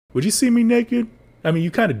Would you see me naked? I mean,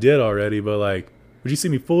 you kind of did already, but like, would you see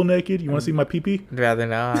me full naked? You want to see my pee-pee? I'd rather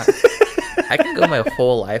not. I can go my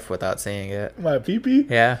whole life without seeing it. My pee-pee?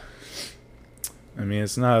 Yeah. I mean,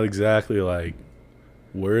 it's not exactly like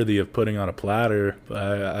worthy of putting on a platter,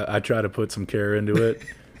 but I try to put some care into it.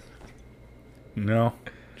 You know,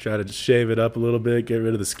 try to just shave it up a little bit, get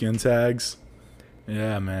rid of the skin tags.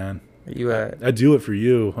 Yeah, man. You I do it for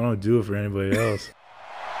you. I don't do it for anybody else.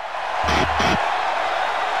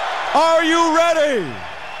 Are you ready?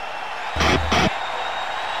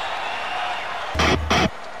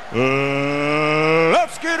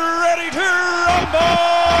 Let's get ready to rumble!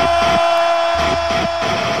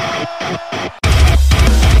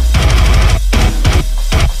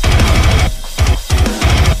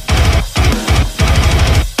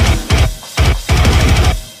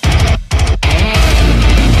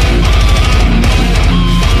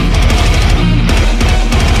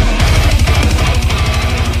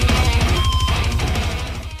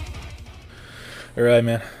 All right,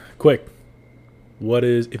 man. Quick. What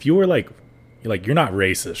is, if you were like you're not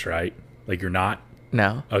racist, right? Like you're not?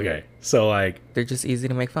 No. Okay. So like, They're just easy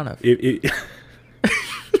to make fun of.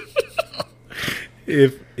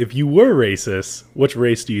 if you were racist, which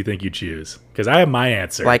race do you think you choose? Because I have my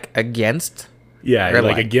answer. Like against? Yeah, or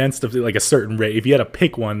like like- against like a certain race. If you had to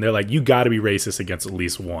pick one, they're like, you got to be racist against at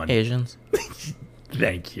least one. Asians.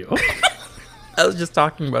 Thank you. I was just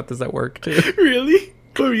talking about this at work too. Really?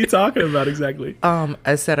 What were you talking about exactly?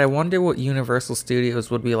 I said I wonder what Universal Studios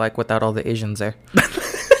would be like without all the Asians there.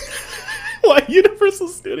 What, Universal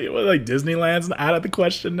Studio? What, like Disneyland's out of the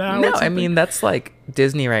question now? No, or I something? mean that's like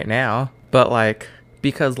Disney right now, but like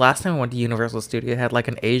because last time I went to Universal Studio, I had like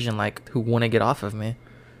an Asian like who wouldn't get off of me.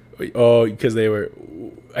 Oh, because they were.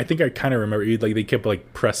 I think I kind of remember. Like they kept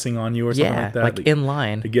like pressing on you or something Yeah, like that. like in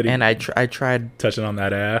line, getting- and I tried touching on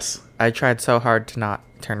that ass. I tried so hard to not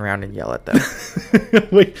turn around and yell at them.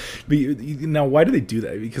 Wait, but now why do they do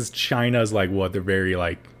that? Because China's like what? They're very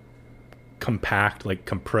like compact, like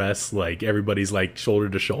compressed, like everybody's like shoulder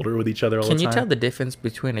to shoulder with each other all Can the you time. tell the difference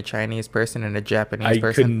between a Chinese person and a Japanese I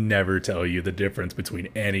person? could never tell you the difference between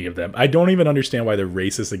any of them. I don't even understand why they're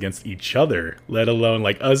racist against each other, let alone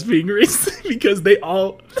like us being racist, because they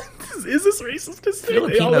all. Is this racist to say? They all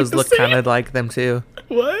Filipinos look the same? kind of like them too.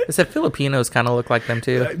 What? I said Filipinos kind of look like them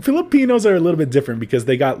too. Filipinos are a little bit different because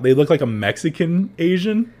they look like a Mexican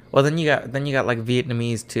Asian. Well, then you got like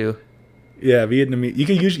Vietnamese too. Yeah, Vietnamese. You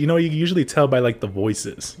can usually tell by like the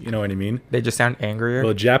voices. You know what I mean? They just sound angrier.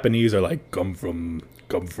 Well, Japanese are like come from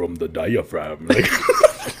the diaphragm. Like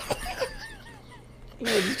What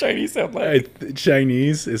does Chinese sound like?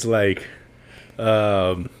 Chinese is like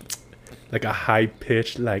a high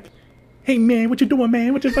pitched like, hey man, what you doing,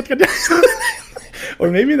 man? What you fucking doing? Or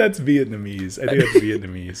maybe that's Vietnamese. I think that's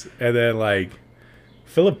Vietnamese. And then like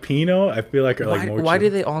Filipino, I feel like are like more. Why chill.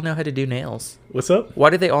 do they all know how to do nails? What's up? Why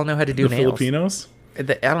do they all know how to do The nails? Filipinos? I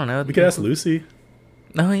don't know. We could ask Lucy.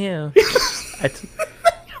 Oh yeah.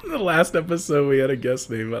 In the last episode, we had a guest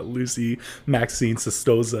named Lucy Maxine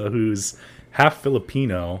Sestosa, who's half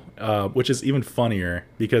Filipino, which is even funnier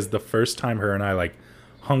because the first time her and I like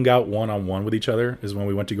hung out one-on-one with each other is when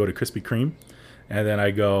we went to go to Krispy Kreme. And then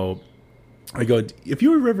I go, if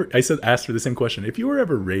you were ever, asked her the same question, if you were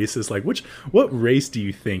ever racist, like what race do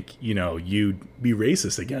you think, you'd be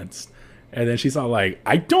racist against? And then she's all like,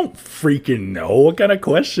 I don't freaking know. What kind of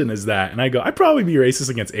question is that? And I go, I'd probably be racist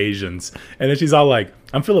against Asians. And then she's all like,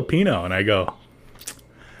 I'm Filipino. And I go,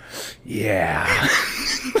 yeah.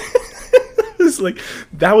 It's like,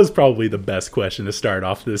 that was probably the best question to start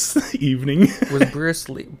off this evening. Was Bruce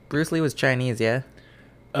Lee? Bruce Lee was Chinese, yeah.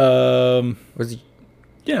 Was he?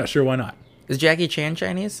 Yeah, sure, why not? Is Jackie Chan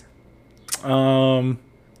Chinese?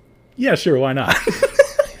 Yeah, sure, why not?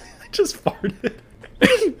 I just farted.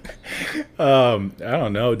 I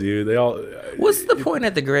don't know, dude. They all. What's the point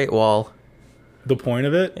of the Great Wall? The point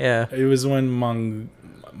of it? Yeah. It was when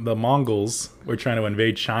the Mongols were trying to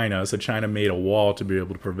invade China, so China made a wall to be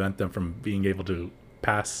able to prevent them from being able to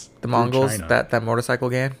pass The through Mongols, China. that motorcycle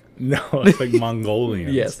gang. No, it's like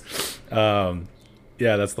Mongolians. Yes.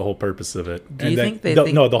 Yeah, that's the whole purpose of it. Do you think they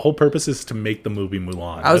think- No, the whole purpose is to make the movie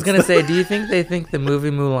Mulan. I was That's gonna say, do you think they think the movie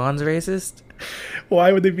Mulan's racist?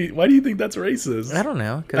 Why would they be? Why do you think that's racist? I don't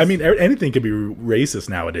know. 'Cause I mean, anything could be racist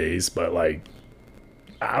nowadays, but like,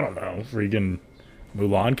 I don't know. Freaking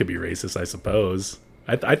Mulan could be racist, I suppose.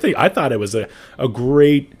 I thought it was a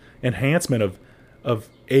great enhancement of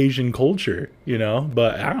Asian culture,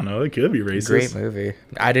 but I don't know. It could be racist. great movie.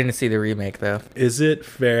 I didn't see the remake though. Is it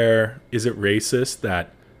fair? Is it racist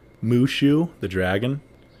that Mushu, the dragon,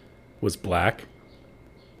 was black?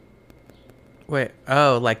 Wait,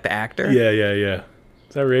 oh, like the actor? Yeah.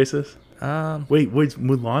 Is that racist? I Wait,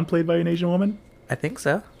 Mulan played by an Asian woman? think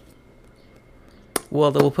so.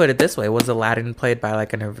 Well, we'll put it this way: was Aladdin played by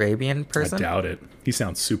like an Arabian person? I doubt it. He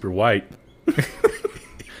sounds super white.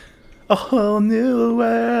 A whole new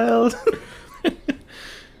world.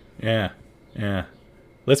 Yeah.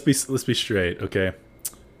 Let's be straight, okay?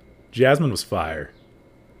 Jasmine was fire.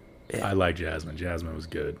 Yeah. I like Jasmine. Jasmine was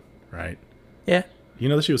good, right? Yeah, You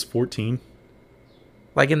know that she was 14?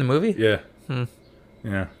 like in the movie. Yeah. Hmm.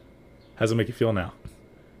 Yeah. How's it make you feel now?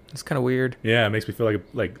 It's kind of weird. Yeah, it makes me feel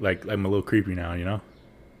like I'm a little creepy now, you know?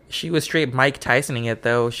 She was straight Mike Tysoning it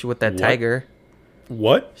though. She with that What? tiger.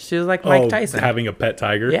 What? She was like Mike Tyson. Having a pet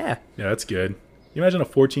tiger? Yeah. Yeah, that's good. You imagine a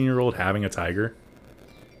 14-year-old having a tiger?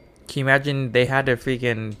 Can you imagine they had to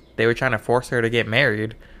they were trying to force her to get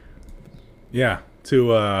married? Yeah,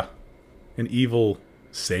 to an evil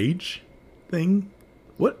sage thing?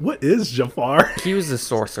 What is Jafar? He was a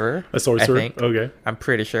sorcerer. A sorcerer? I think. Okay. I'm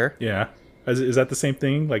pretty sure. Yeah. Is that the same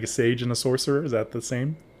thing? Like a sage and a sorcerer? Is that the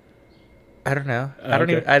same? I don't know. I don't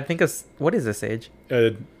Okay. even. I think what is a sage?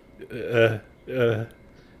 Is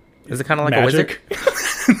Is it kind of like a wizard?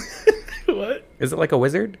 What? Is it like a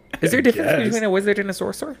wizard? Is there a difference guess. between a wizard and a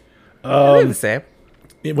sorcerer? They're the same.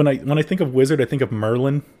 When I think of wizard, I think of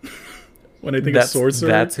Merlin. When I think of sorcerer,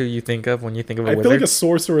 That's who you think of when you think of a I wizard. feel like a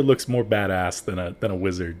sorcerer looks more badass than a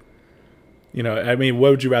wizard. You know, I mean, what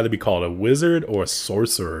would you rather be called, a wizard or a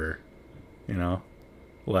sorcerer? You know,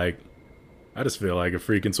 like, I just feel like a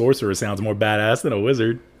freaking sorcerer sounds more badass than a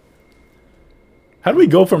wizard. How do we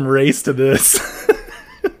go from race to this?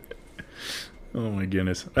 Oh my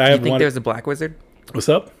goodness! Do you think there's a black wizard? What's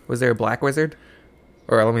up? Was there a black wizard?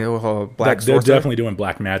 Or let me know, black They're sorcerer? definitely doing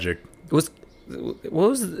black magic.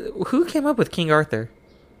 Who came up with King Arthur?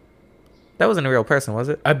 That wasn't a real person, was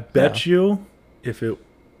it? I bet you, if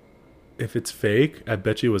it's fake, I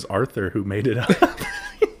bet you it was Arthur who made it up.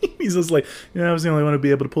 He's just like, I was the only one to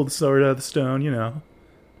be able to pull the sword out of the stone. You know,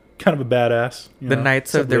 kind of a badass. The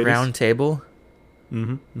Knights of the Round Table.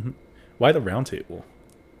 Mm-hmm. Why the Round Table?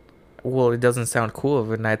 Well, it doesn't sound cool of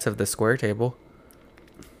the Knights of the Square Table.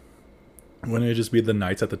 Wouldn't it just be the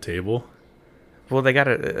knights at the table? Well, they got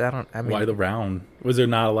it. I mean, Why the round? Was there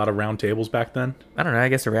not a lot of round tables back then? I don't know. I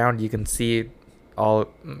guess around you can see all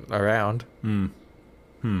around.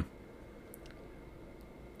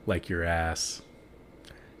 Like your ass.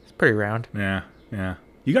 It's pretty round. Yeah.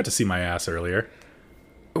 You got to see my ass earlier.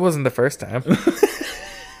 It wasn't the first time.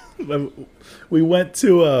 We went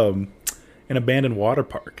to an abandoned water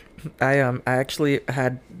park. I actually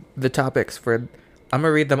had the topics for. I'm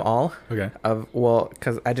gonna read them all. Okay.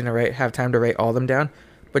 Because I didn't have time to write all them down,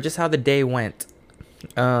 but just how the day went.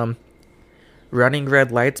 Running red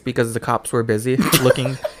lights because the cops were busy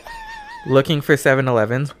looking for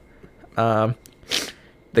 7-Elevens.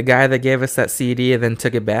 The guy that gave us that CD and then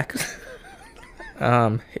took it back.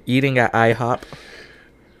 Eating at IHOP.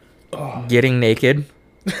 Getting naked.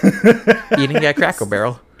 Eating at Cracker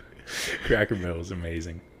Barrel. Cracker Barrel is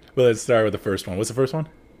amazing. Well, let's start with the first one. What's the first one?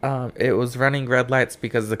 It was running red lights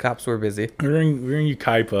because the cops were busy. We were in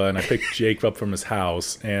Yucaipa, and I picked Jake up from his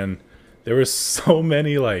house, and there were so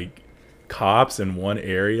many like cops in one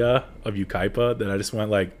area of Yucaipa that I just went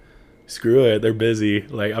like, screw it, they're busy.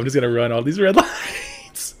 Like, I'm just gonna run all these red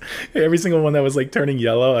lights. Every single one that was like turning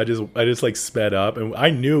yellow, I just like sped up,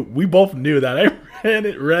 and we both knew that I ran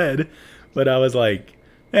it red, but I was like,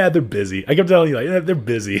 yeah, they're busy. I kept telling you, like, yeah, they're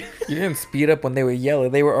busy. You didn't speed up when they were yellow.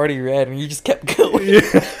 They were already red, and you just kept going.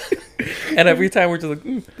 Yeah. And every time we're just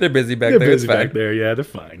like, they're busy back there. They're busy it's fine. back there. Yeah, they're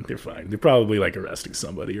fine. They're fine. They're probably like arresting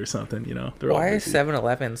somebody or something. You know, they're all Why are busy.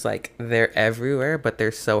 7-Elevens like they're everywhere, but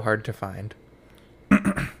they're so hard to find?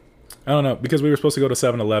 I don't know, because we were supposed to go to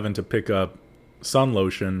 7-Eleven to pick up sun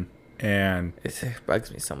lotion, and It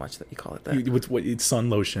bugs me so much that you call it that. it's sun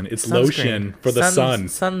lotion. It's Sunscreen. lotion for the sun.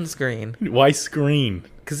 Sunscreen. Why screen?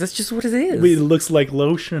 Because that's just what it is. It looks like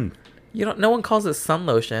lotion. No one calls it sun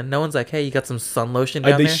lotion. No one's like, hey, you got some sun lotion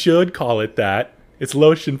down They there? should call it that. It's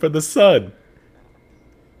lotion for the sun.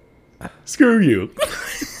 Screw you,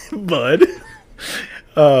 bud.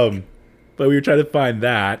 But we were trying to find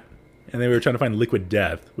that, and then we were trying to find Liquid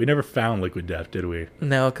Death. We never found Liquid Death, did we?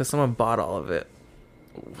 No, because someone bought all of it.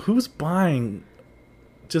 Who's buying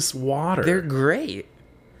just water? They're great.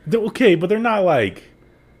 They're okay, but they're not like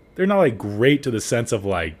great to the sense of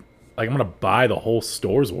like I'm gonna buy the whole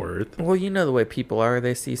store's worth. Well, you know the way people are.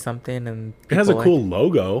 They see something and It has a people cool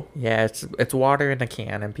logo. Yeah, it's water in a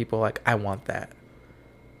can, and people are like, I want that.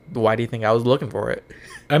 Why do you think I was looking for it?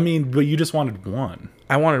 I mean, but you just wanted one.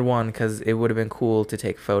 I wanted one because it would have been cool to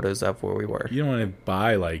take photos of where we were. You don't want to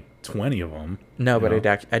buy like 20 of them. No, but you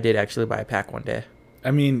know? I did actually buy a pack one day.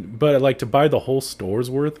 I mean, but like to buy the whole store's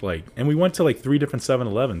worth, like, and we went to like 3 different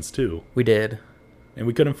 7-Elevens too, We did, and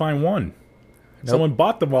we couldn't find one. Nope. Someone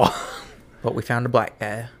bought them all. but we found a black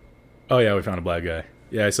guy. Oh yeah, we found a black guy.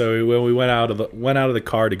 Yeah, so when we went out of the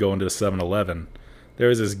car to go into the 7-Eleven, there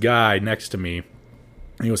was this guy next to me,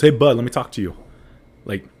 and he goes, "Hey bud, let me talk to you."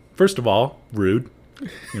 Like, first of all, rude.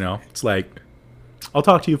 You know, it's like, I'll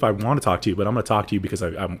talk to you if I want to talk to you, but I'm going to talk to you because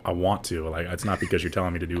I want to. Like, it's not because you're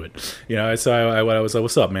telling me to do it. You know, so I was like,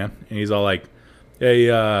 "What's up, man?" And he's all like, "Hey,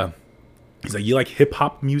 he's like, you like hip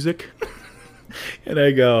hop music?" And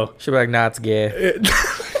I go, She'll be like, nah, it's gay.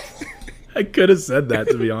 I could have said that,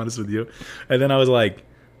 to be honest with you. And then I was like,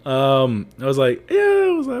 yeah,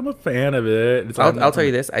 I'm a fan of it. It's like, I'll tell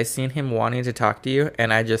you this. I seen him wanting to talk to you,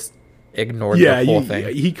 and I just ignored yeah, the whole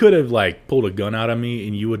thing. he could have like pulled a gun out of me,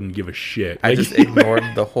 and you wouldn't give a shit. I Like, just ignored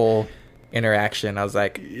the whole interaction. I was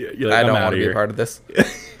like, you're like, I "I'm don't outta want to be here." a part of this.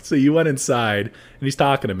 So you went inside, and he's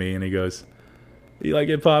talking to me, and he goes, "You like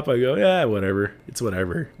hip hop?" I go, "Yeah, whatever. It's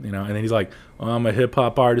whatever, you know." And then he's like, "Oh, I'm a hip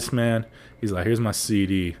hop artist, man." He's like, "Here's my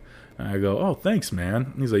CD." And I go, "Oh, thanks, man."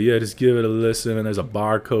 And he's like, "Yeah, just give it a listen." And there's a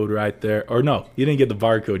barcode right there. Or no, you didn't get the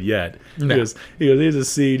barcode yet. No. He goes, "Here's a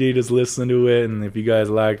CD. Just listen to it. And if you guys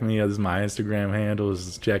like me, this is my Instagram handle.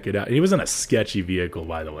 Just check it out." And he was in a sketchy vehicle,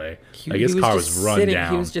 by the way. Like his car was just run sitting,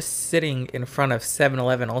 down He was just sitting in front of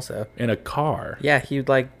 7-Eleven also. in a car. Yeah, he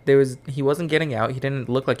wasn't getting out. He didn't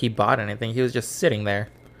look like he bought anything. He was just sitting there.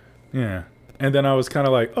 Yeah. And then I was kind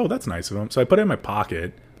of like, "Oh, that's nice of him." So I put it in my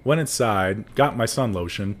pocket, went inside, got my sun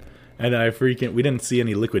lotion, and then we didn't see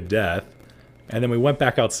any liquid death. And then we went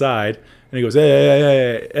back outside, and he goes,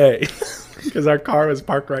 hey, because our car was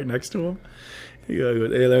parked right next to him. He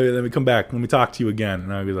goes, "Hey, let me come back. Let me talk to you again."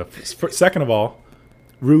 And I was like, second of all,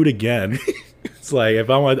 rude again. It's like, if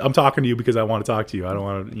I'm talking to you because I want to talk to you. I don't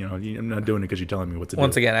want to, you know, I'm not doing it because you're telling me what to do.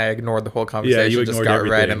 Once again, I ignored the whole Yeah, conversation. you Just ignored got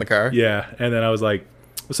everything. right in the car. Yeah, and then I was like,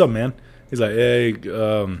 "What's up, man?" He's like, "Hey,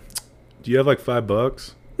 do you have like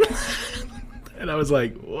 $5?" And I was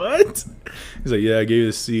like, "What?" He's like, "Yeah, I gave you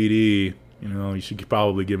the CD. You know, you should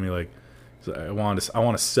probably give me like, he's like, I want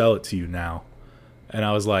to sell it to you now." And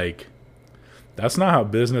I was like, "That's not how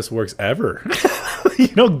business works ever." You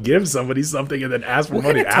don't give somebody something and then ask for What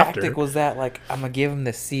money kind of after. tactic was that? Like, I'm gonna give him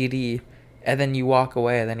the CD, and then you walk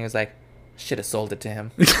away, and then he was like, "Should have sold it to him.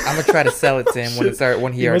 I'm gonna try to sell it to him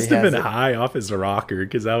when he He already must have has been it." high off his rocker,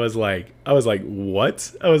 because I was like,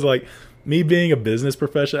 "What?" I was like, me being a business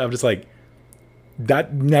professional, I'm just like,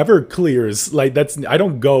 that never clears. Like, I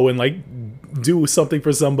don't go and like do something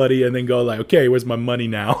for somebody and then go like, "Okay, where's my money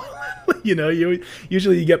now?" You know,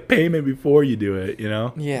 usually you get payment before you do it. You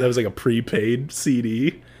know, Yeah. That was like a prepaid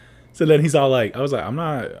CD. So then he's all like, I'm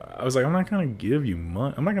not gonna give you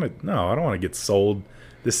money. No, I don't want to get sold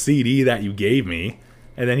the CD that you gave me."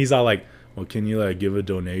 And then he's all like, "Well, can you like give a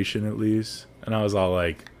donation at least?" And I was all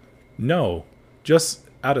like, "No, just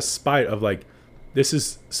out of spite of like, this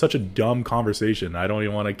is such a dumb conversation. I don't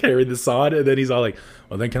even want to carry this on." And then he's all like,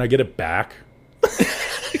 "Well, then can I get it back?"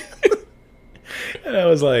 And I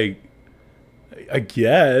was like, "I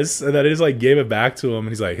guess." And then I just like gave it back to him, and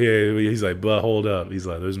he's like, "Hey," he's like, "But hold up." He's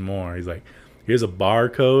like, "There's more." He's like, "Here's a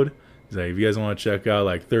barcode." He's like, "If you guys want to check out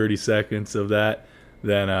like 30 seconds of that,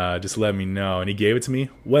 then just let me know." And he gave it to me,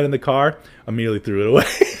 went in the car, immediately threw it away.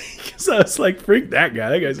 So I was like, "Freak that guy.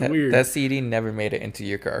 That guy's weird." That CD never made it into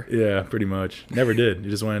your car. Yeah, pretty much. Never did. He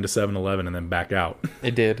just went into 7-Eleven and then back out.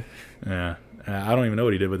 It did. Yeah. I don't even know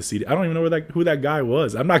what he did with the CD. I don't even know who that guy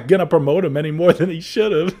was. I'm not going to promote him any more than he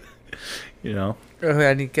should have. You know?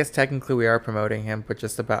 I guess technically we are promoting him, but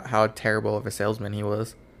just about how terrible of a salesman he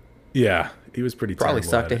was. Yeah. He was pretty Probably terrible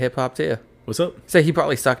sucked at at it. hip hop too. What's up? So he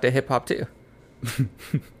probably sucked at hip hop too.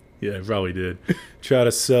 Yeah, he probably did. Try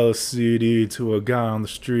to sell a CD to a guy on the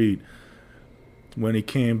street. When he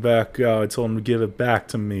came back out, I told him to give it back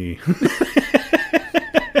to me.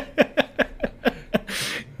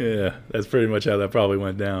 Yeah, that's pretty much how that probably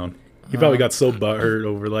went down. He probably got so butthurt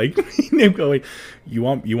over like him going, you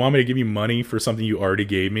want me to give you money for something you already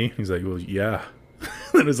gave me?" He's like, "Well, yeah."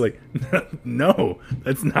 And it was like, "No,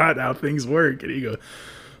 that's not how things work." And he goes,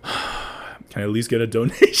 "Can I at least get a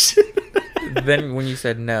donation?" Then when you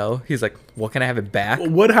said no, he's like, "Well, can I have it back?"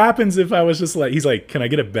 What happens if I was just like, he's like, "Can I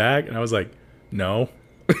get it back?" And I was like, "No."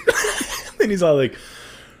 And he's all like,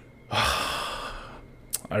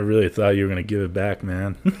 "I really thought you were gonna give it back,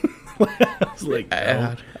 man." I was like,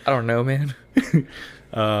 "No." I don't know, man.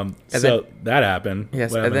 So then- that happened.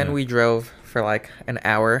 Yes, What and then happened we drove for like an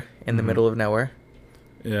hour in the middle of nowhere.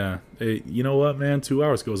 there? Yeah. Hey, you know what, man? 2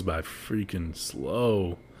 hours goes by freaking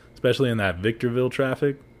slow, especially in that Victorville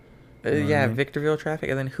traffic. Yeah, Mhm. Victorville traffic,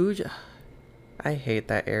 and then I hate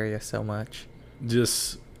that area so much.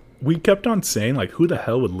 just we kept on saying like, who the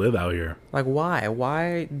hell would live out here? Like, why?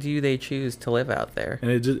 Why do they choose to live out there?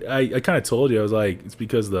 And it just I kind of told you, I was like, it's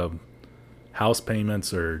because the house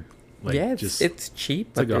payments are like it's cheap.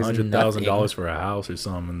 It's like but there's $100,000 nothing. for a house or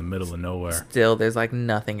something in the middle of nowhere. Still, there's like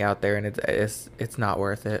nothing out there, and it's not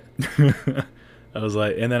worth it. I was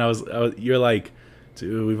like, and then I was you're like,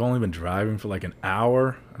 dude, we've only been driving for like an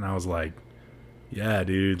hour, and I was like, yeah,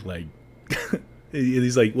 dude, like,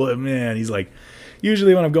 he's like, well, man, he's like,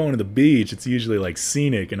 usually when I'm going to the beach, it's usually like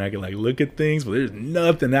scenic, and I can like look at things, but there's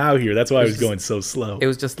nothing out here. That's why I was going so slow. It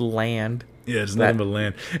was just land. Yeah, just nothing but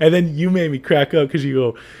land. And then you made me crack up because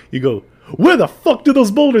you go, where the fuck did those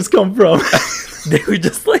boulders come from? They were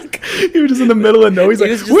just like, you were just in the middle of nowhere. He's like,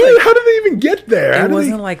 how did they even get there? It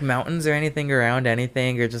wasn't like mountains or anything around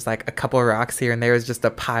anything, or just like a couple of rocks here and there. Was just a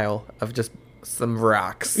pile of just some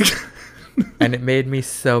rocks, and it made me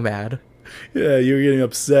so mad. Yeah, you were getting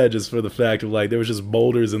upset just for the fact of like there was just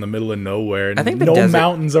boulders in the middle of nowhere, and I think no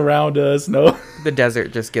mountains around us. No, the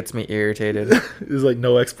desert just gets me irritated. There's like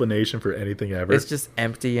no explanation for anything ever. It's just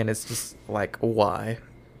empty, and it's just like, why?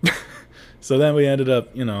 So then we ended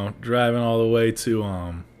up, driving all the way to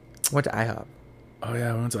Went to IHOP. Oh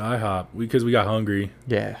yeah, we went to IHOP because we got hungry.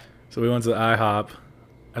 Yeah. So we went to IHOP.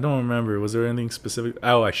 I don't remember. Was there anything specific?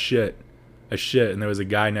 Oh, I shit, and there was a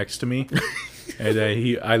guy next to me, and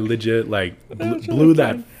I legit like blew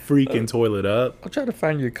that freaking toilet up. I'll try to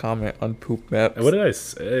find your comment on Poop Maps. What did I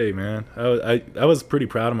say, man? I was pretty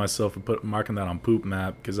proud of myself for marking that on Poop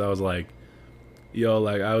Map because I was like, yo,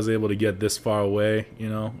 like I was able to get this far away.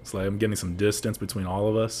 It's like I'm getting some distance between all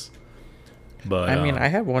of us. But I mean, I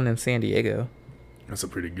had one in San Diego. That's a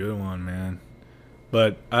pretty good one, man.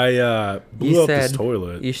 But I blew up this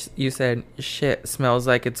toilet. You said, shit, smells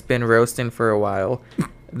like it's been roasting for a while.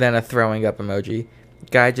 Then a throwing up emoji.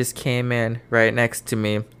 Guy just came in right next to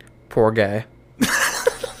me. Poor guy.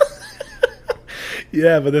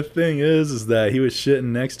 Yeah, but the thing is that he was shitting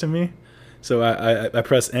next to me. So I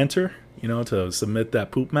press enter, to submit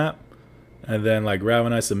that poop map. And then, like, right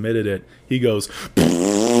when I submitted it, he goes...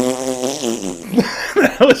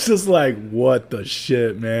 I was just like, what the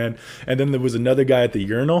shit, man? And then there was another guy at the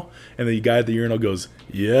urinal, and the guy at the urinal goes,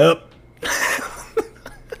 yep.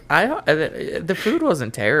 The food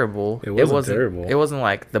wasn't terrible. It wasn't terrible. It wasn't,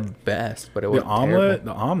 like, the best, but it was terrible.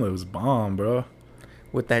 The omelet was bomb, bro.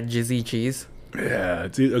 With that jizzy cheese. Yeah,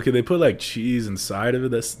 dude. Okay, they put like cheese inside of it.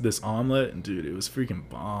 This omelet, and dude, it was freaking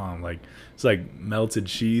bomb. Like it's like melted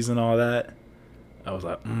cheese and all that. I was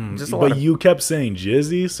like, but you kept saying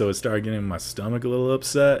jizzy, so it started getting my stomach a little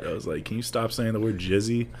upset. I was like, can you stop saying the word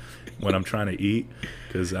jizzy when I'm trying to eat?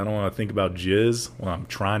 Because I don't want to think about jizz when I'm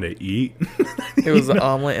trying to eat. It was an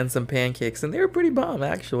omelet and some pancakes, and they were pretty bomb,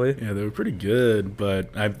 actually. Yeah, they were pretty good,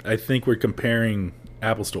 but I think we're comparing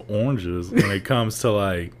apples to oranges when it comes to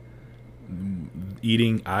like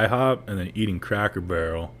eating IHOP and then eating Cracker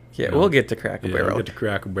Barrel. Yeah, we'll get to Cracker Barrel. We'll get to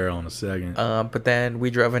Cracker Barrel in a second. But then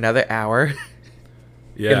we drove another hour.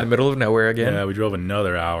 Yeah. In the middle of nowhere again. Yeah, we drove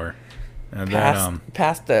another hour. And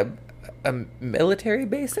past a military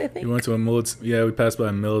base, I think. We went to we passed by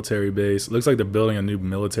a military base. It looks like they're building a new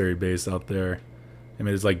military base out there. I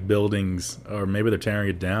mean, it's like buildings, or maybe they're tearing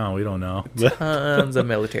it down. We don't know. Tons of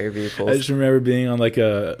military vehicles. I just remember being on like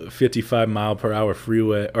a 55 mile per hour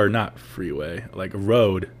freeway, or not freeway, like a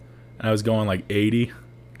road, and I was going like 80,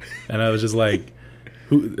 and I was just like,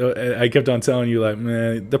 I kept on telling you like,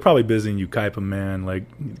 man, they're probably busy in Ukaipa, man. Like,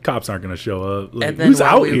 cops aren't gonna show up. Like, and then who's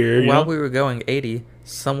out here? While we were going 80,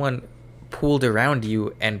 someone pulled around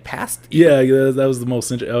you and passed you. Yeah, that was the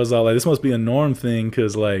most interesting. I was all like, this must be a norm thing,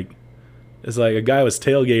 because like, it's like a guy was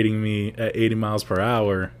tailgating me at 80 miles per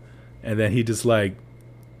hour, and then he just like,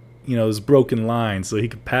 this broken line so he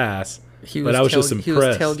could pass. But I was just impressed. He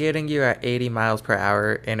was tailgating you at 80 miles per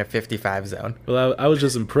hour in a 55 zone. Well, I was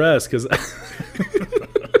just impressed because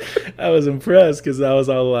I was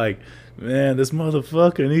all like, man, this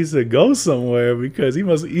motherfucker needs to go somewhere because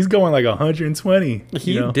he's going like 120.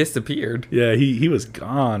 He disappeared. Yeah, he was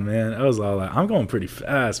gone, man. I was all like, I'm going pretty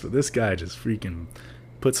fast, but this guy just freaking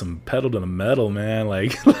put some pedal to the metal, man.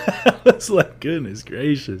 Like, it's like, goodness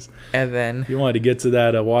gracious. And then you wanted to get to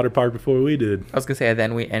that water park before we did. I was gonna say, and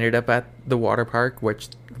then we ended up at the water park, which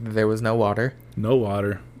there was no water. No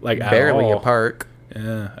water, like barely at all. A park.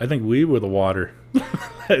 Yeah, I think we were the water. We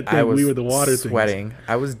were the water. Sweating. Things.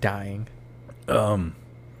 I was dying.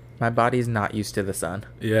 My body's not used to the sun.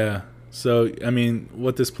 Yeah. So, I mean,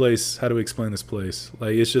 how do we explain this place?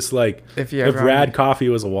 Like, it's just like if Rad Coffee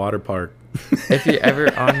was a water park. If you're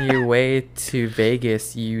ever on your way to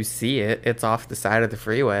Vegas, you see it. It's off the side of the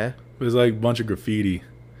freeway. It was like a bunch of graffiti.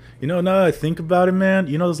 You know, now that I think about it, man,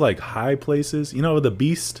 you know those like high places? You know the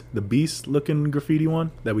beast looking graffiti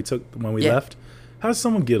one that we took when we left? How does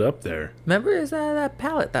someone get up there? Remember, is that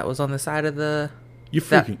pallet that was on the side of the... You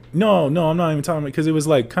freaking... No, I'm not even talking about... Because it was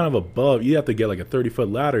like kind of above. You have to get like a 30-foot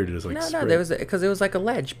ladder to just like No, there was... Because it was like a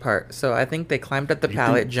ledge part. So I think they climbed up the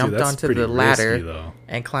pallet, jumped onto the ladder, risky,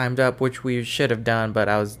 and climbed up, which we should have done, but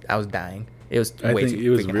I was dying. It was I way think too it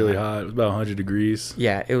was freaking really hot. hot. It was about 100 degrees.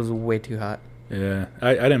 Yeah, it was way too hot. Yeah,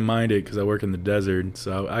 I didn't mind it because I work in the desert,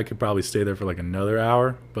 so I could probably stay there for like another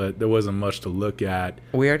hour, but there wasn't much to look at.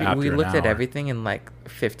 We after looked an at hour. everything in like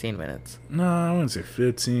 15 minutes. No, I wouldn't say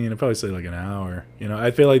 15. I'd probably say like an hour. You know,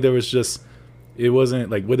 I feel like there was just, it wasn't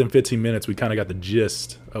like within 15 minutes, we kind of got the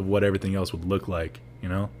gist of what everything else would look like, you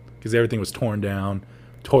know? Because everything was torn down,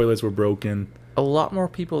 toilets were broken. A lot more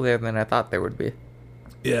people there than I thought there would be.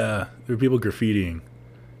 Yeah, there were people graffitiing.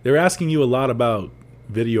 They were asking you a lot about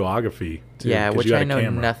videography, too. Yeah, 'cause which you had I a know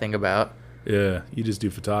camera. nothing about. Yeah, you just do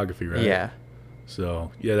photography, right? Yeah.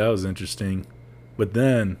 So, yeah, that was interesting. But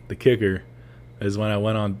then the kicker is when I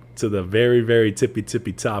went on to the very, very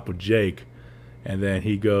tippy top with Jake. And then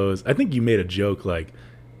he goes, I think you made a joke like,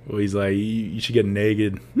 well, he's like, you should get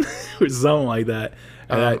naked or something like that.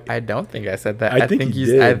 And I don't think I said that. I think you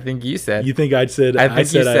did. I think you said. you think I said I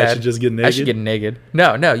should just get naked? I should get naked.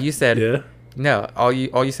 No, you said. Yeah. No, all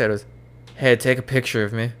you said was, "Hey, take a picture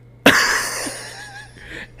of me." and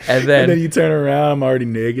And then then you turn around, I'm already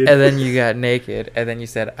naked. and then you got naked, and then you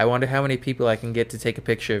said, "I wonder how many people I can get to take a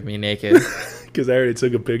picture of me naked." Because I already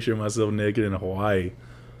took a picture of myself naked in Hawaii,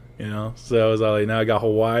 you know. So I was like, now I got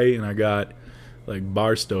Hawaii and I got like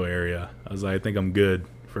Barstow area. I was like, I think I'm good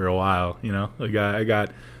for a while, you know. Like I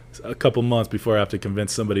got a couple months before I have to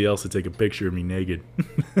convince somebody else to take a picture of me naked.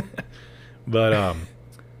 But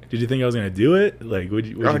did you think I was gonna do it? Like, would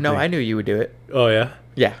you? Oh no, I knew you would do it. Oh yeah,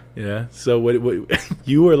 Yeah. yeah. So what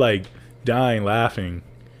you were like dying laughing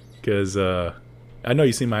because I know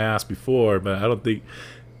you seen my ass before, but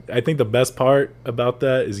I think the best part about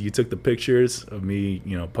that is you took the pictures of me,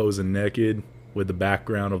 you know, posing naked with the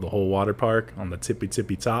background of the whole water park on the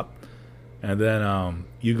tippy top, and then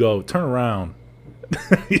you go turn around.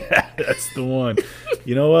 Yeah, that's the one.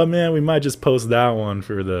 You know what, man? We might just post that one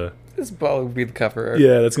for the. This will probably be the cover art.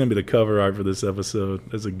 Yeah, that's gonna be the cover art for this episode.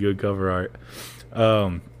 That's a good cover art.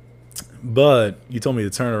 But you told me to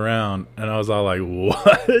turn around, and I was all like,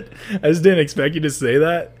 "What?" I just didn't expect you to say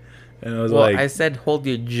that, and I was Well, like, I said hold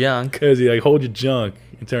your junk. "Cause he like hold your junk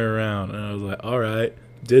and turn around," and I was like, "All right."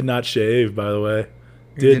 Did not shave, by the way.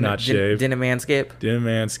 Didn't shave. Didn't manscape. Didn't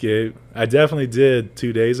manscape. I definitely did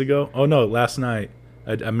 2 days ago. Oh no, last night.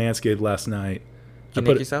 I manscaped last night. Did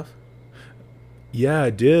you nick yourself? Yeah, I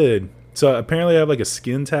did. So apparently I have like a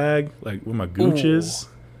skin tag, like with my gooches.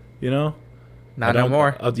 You know. Not no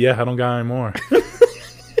more. Yeah, I don't got any more. Well,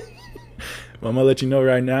 I'm gonna let you know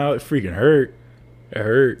right now. It freaking hurt. It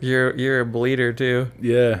hurt. You're a bleeder too.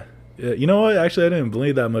 Yeah. Yeah. You know what? Actually, I didn't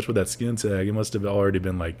bleed that much with that skin tag. It must have already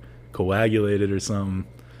been like coagulated or something.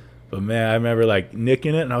 But man, I remember like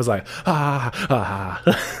nicking it, and I was like, ah.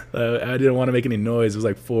 I didn't want to make any noise. It was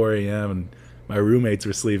like 4 a.m. and my roommates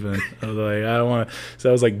were sleeping. I was like, I don't want to. So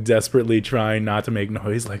I was like desperately trying not to make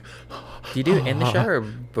noise. Like, do you do it in the shower or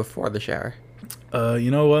before the shower?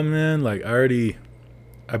 You know what, man? Like,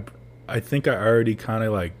 I think I already kind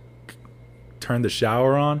of like turned the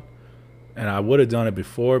shower on, and I would have done it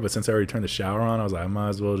before, but since I already turned the shower on, I was like, I might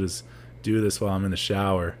as well just do this while I'm in the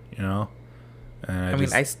shower, you know? And I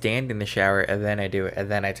mean, I stand in the shower and then I do it, and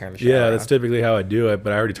then I turn the shower yeah, that's on. typically how I do it,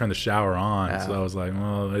 but I already turned the shower on, so I was like,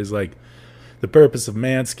 well, it's like the purpose of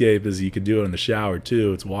Manscaped is you could do it in the shower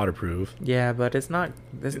too. It's waterproof. Yeah, but it's not.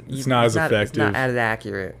 It's not as effective. It's not as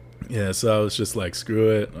accurate. Yeah, so I was just like, screw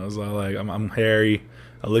it. I was all like, I'm hairy.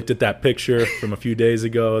 I looked at that picture from a few days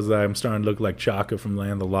ago. I was like, I'm starting to look like Chaka from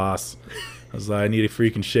Land of the Lost. I was like, I need to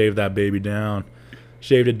freaking shave that baby down.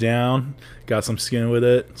 Shaved it down. Got some skin with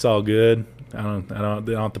it. It's all good. I don't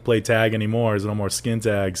have to play tag anymore. There's no more skin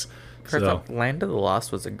tags. First So, off, Land of the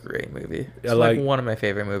Lost was a great movie. It's I like like- one of my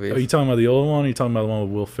favorite movies. are you talking about the old one or are you talking about the one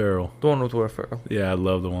with Will Ferrell? The one with Will Ferrell. Yeah, I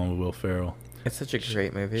love the one with Will Ferrell. It's such a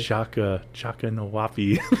great movie. Chaka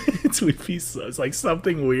Nawapi. It's like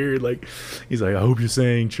something weird. Like he's like, I hope you're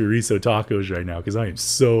saying chorizo tacos right now because I am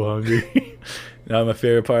so hungry. Now my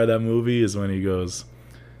favorite part of that movie is when he goes,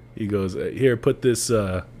 here, put this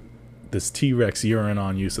T-Rex urine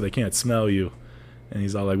on you so they can't smell you. And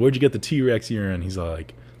he's all like, where'd you get the T-Rex urine? He's all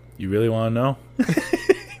like, you really want to know?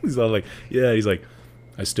 He's all like, yeah. He's like,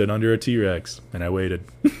 I stood under a T-Rex and I waited.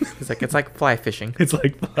 It's like fly fishing. It's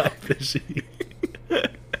like fly fishing.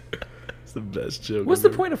 It's the best joke. What's the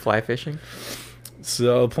ever. point of fly fishing?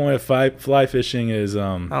 So the point of fly fishing is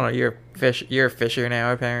I don't know. You're a fisher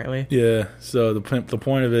now, apparently. yeah. So the point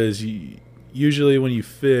of it is usually when you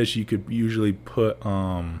fish, you could usually put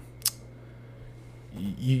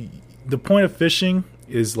the point of fishing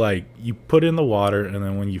is like you put it in the water, and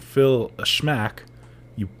then when you feel a schmack,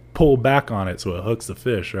 you pull back on it so it hooks the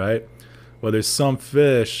fish, right? Well, there's some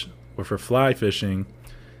fish, or for fly fishing,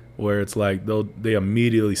 where it's like they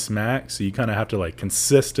immediately smack, so you kind of have to like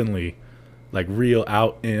consistently like reel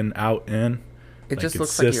out in. It Like, just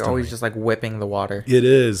looks like you're always just like whipping the water. It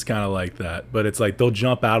is kind of like that, but it's like they'll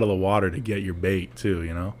jump out of the water to get your bait too,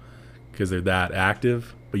 you know, because they're that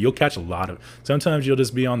active. But you'll catch a lot of. Sometimes you'll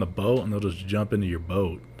just be on the boat and they'll just jump into your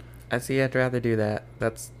boat. I see. I'd rather do that.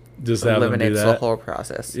 That's Just have them do eliminates the that. whole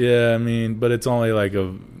process. Yeah, I mean, but it's only like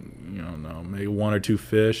no, maybe 1 or 2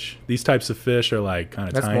 fish. These types of fish are like kind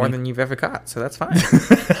of That's tiny. more than you've ever caught, so that's fine.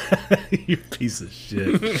 You piece of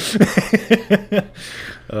shit.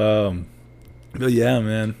 But yeah,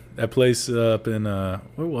 man, that place up in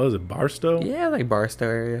what was it, Barstow? Yeah, like Barstow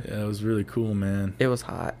area. Yeah, it was really cool, man. It was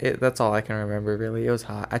hot. That's all I can remember. Really, it was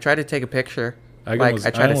hot. I tried to take a picture. I Like, almost,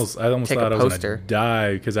 I tried to I almost take a thought I was poster. gonna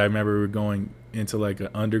die because I remember we were going into like an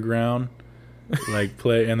underground like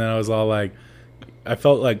play, and then I was all like, I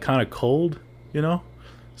felt like kind of cold, you know.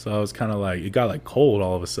 So I was kind of like, it got like cold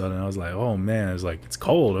all of a sudden. I was like, oh man, it's like it's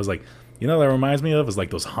cold. I was like, you know, that reminds me of is like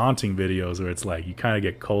those haunting videos where it's like you kind of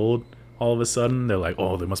get cold all of a sudden. They're like,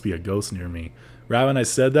 oh, there must be a ghost near me. Right when I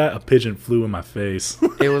said that, a pigeon flew in my face.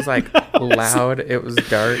 It was like loud. It was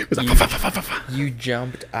dark. It was like, You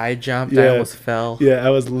jumped. I jumped. Yeah. I almost fell. yeah, I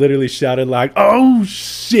was literally shouted like, "Oh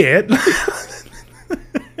shit!"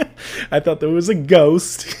 I thought there was a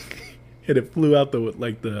ghost, and it flew out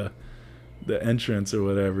the entrance or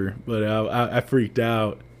whatever. But I freaked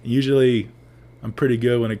out. Usually, I'm pretty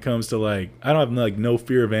good when it comes to like I don't have like no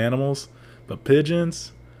fear of animals, but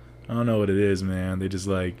pigeons, I don't know what it is, man. They just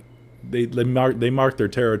like they mark their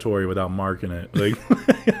territory without marking it. Like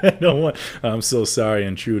I don't want. I'm so sorry, I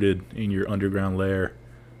intruded in your underground lair.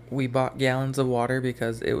 We bought gallons of water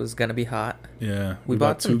because it was gonna be hot. Yeah, We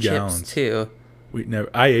bought some chips too.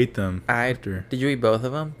 I ate them I after. Did you eat both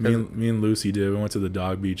of them? Me and Lucy did. We went to the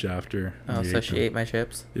dog beach after. Oh, We so ate she them. ate my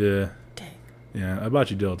chips. Yeah, Dang. yeah. I bought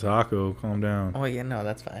you Del Taco. Calm down. Oh yeah, no,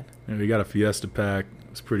 that's fine. Yeah, we got a Fiesta pack.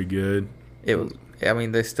 It's pretty good. It was. I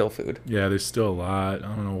mean, there's still food. Yeah, there's still a lot.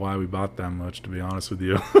 I don't know why we bought that much, to be honest with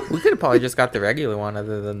you. We could have probably just got the regular one,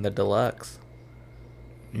 other than the deluxe.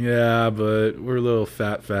 Yeah, but we're a little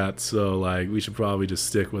fat, so like we should probably just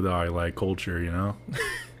stick with our like culture, you know.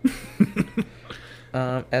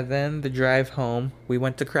 And then the drive home, we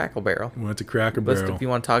went to Crackle Barrel. We went to Cracker But Barrel. if you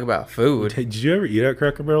want to talk about food, Hey, did you ever eat at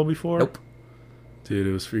Cracker Barrel before? Nope. Dude,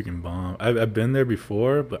 it was freaking bomb. I've been there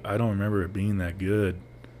before, but I don't remember it being that good.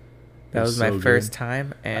 It that was my so first good.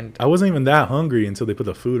 time, and I wasn't even that hungry until they put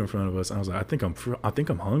the food in front of us. I was like, I think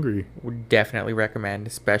I'm hungry. would definitely recommend,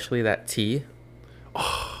 especially that tea.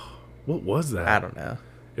 What was that? I don't know.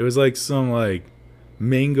 It was like some like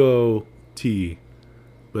mango tea,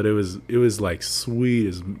 but it was like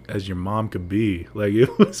sweet as your mom could be. Like it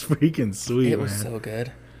was freaking sweet. It was man. so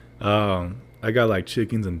good. I got like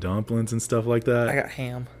chickens and dumplings and stuff like that. I got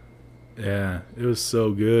ham. Yeah, it was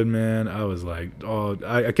so good, man. I was like, oh,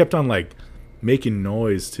 I kept on like making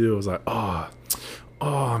noise too. I was like, oh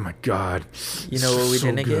my god. You know what we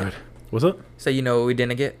So didn't get? What's up? So you know what we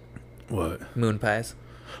didn't get? What? Moon pies.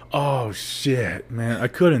 Oh shit, man! I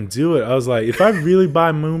couldn't do it. I was like, if I really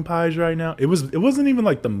buy moon pies right now, it wasn't even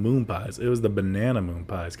like the moon pies. It was the banana moon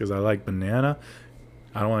pies because I like banana.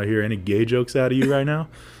 I don't want to hear any gay jokes out of you right now,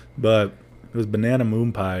 but it was banana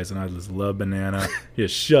moon pies, and I just love banana. Yeah,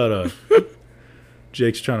 shut up.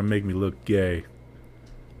 Jake's trying to make me look gay.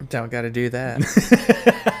 Don't got to do that.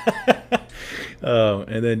 Oh,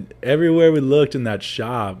 and then everywhere we looked in that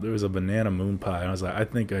shop, there was a banana moon pie. And I was like, I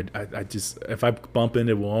think I just if I bump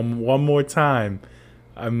into it one more time,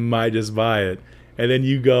 I might just buy it. And then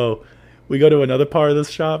we go to another part of the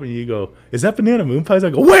shop, and you go, is that banana moon pies? I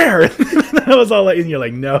go, where? And I was all like, and you're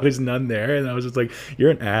like, no, there's none there. And I was just like, you're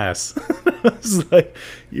an ass. I was like,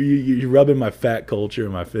 you're rubbing my fat culture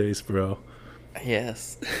in my face, bro.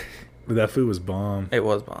 Yes. But that food was bomb. It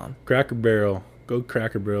was bomb. Cracker Barrel. Go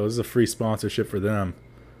Cracker Barrel. This is a free sponsorship for them.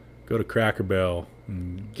 Go to Cracker Barrel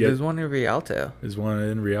and get. There's one in Rialto. There's one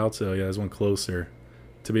in Rialto. Yeah, there's one closer.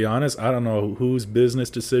 To be honest, I don't know whose business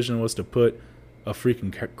decision was to put a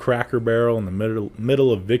freaking Cracker Barrel in the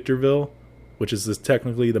middle of Victorville, which is just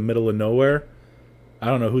technically the middle of nowhere. I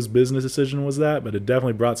don't know whose business decision was that, but it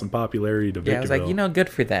definitely brought some popularity to Victorville. Yeah, I was like, good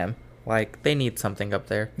for them. Like, they need something up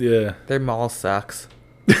there. Yeah. Their mall sucks.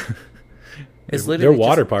 It's Their literally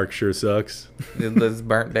water park sure sucks. it's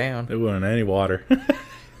burnt down. There wasn't any water.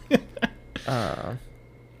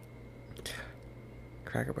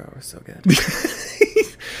 Cracker Barrel was so good.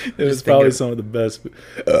 It was Just probably thinking- some of the best.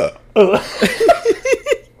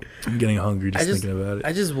 I'm getting hungry just thinking about it.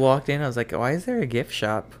 I just walked in. I was like, why is there a gift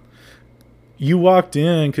shop? You walked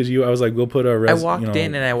in because I was like, we'll put our. I walked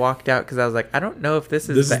in and I walked out because I was like, I don't know if this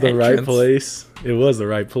is This is the right entrance. place. It was the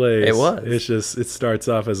right place. It was. It's just it starts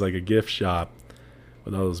off as like a gift shop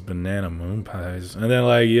with all those banana moon pies, and then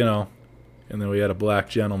like and then we had a black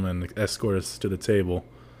gentleman escort us to the table,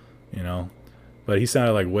 but he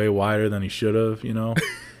sounded like way wider than he should have.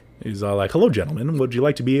 He's all like, "Hello, gentlemen. Would you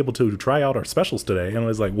like to be able to try out our specials today?" And I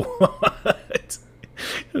was like, "What?" I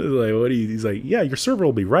was like, "What do you?" He's like, "Yeah, your server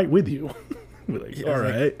will be right with you." We're like, Yeah, "All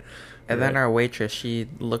like- right." And then our waitress, she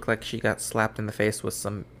looked like she got slapped in the face with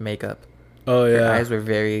some makeup. Oh Her yeah. eyes were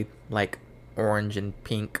very like orange and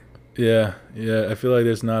pink. Yeah. I feel like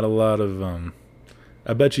there's not a lot of.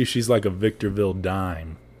 I bet you she's like a Victorville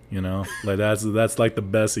dime. Like that's like the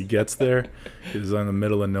best it gets there. It's in the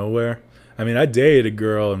middle of nowhere. I mean, I dated a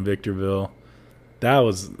girl in Victorville.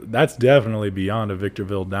 That's definitely beyond a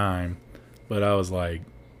Victorville dime. But I was like,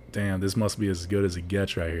 damn, this must be as good as it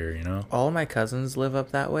gets right here. All my cousins live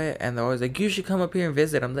up that way, and they're always like, "You should come up here and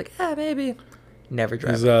visit." I'm like, maybe. Never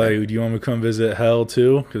drive He's up like, there. do you want me to come visit hell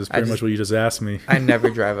too? Because it's I pretty just- much what you just asked me. I never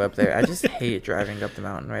drive up there. I just hate driving up the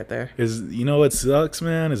mountain right there. What sucks,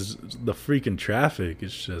 man, is the freaking traffic.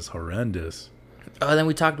 It's just horrendous. Oh, then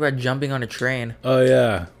we talked about jumping on a train. Oh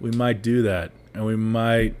yeah, we might do that, and we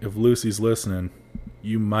might, if Lucy's listening,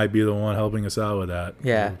 you might be the one helping us out with that.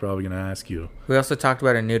 Yeah. We're probably gonna ask you. We also talked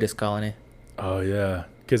about a nudist colony. Oh yeah,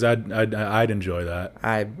 because I'd enjoy that.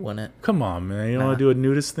 I wouldn't. Come on, man, you don't Nah. want to do a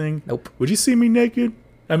nudist thing? Nope. Would you see me naked?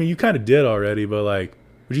 I mean, you kind of did already, but like,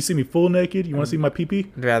 would you see me full naked? You want to see my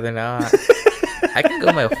pee-pee? I'd rather not. I can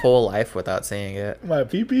go my whole life without seeing it. My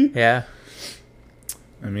pee-pee? Yeah.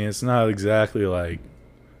 I mean, it's not exactly like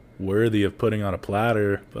worthy of putting on a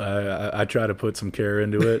platter, but I try to put some care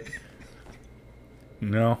into it.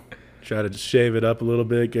 Try to shave it up a little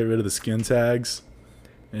bit, get rid of the skin tags.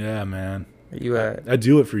 Yeah, man. You I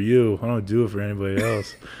do it for you. I don't do it for anybody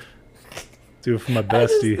else. Do it for my I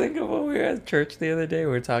just bestie. think of when we were at church the other day.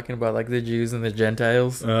 We were talking about like the Jews and the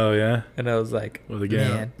Gentiles, Oh yeah. and I was like, Well, they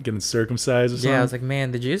man. getting circumcised or something. Yeah, I was like,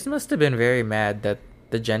 man, the Jews must have been very mad that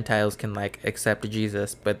the Gentiles can like accept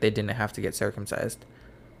Jesus, but they didn't have to get circumcised.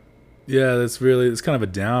 Yeah, it's kind of a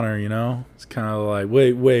downer, It's kind of like,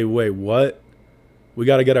 wait, what? We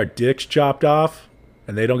got to get our dicks chopped off,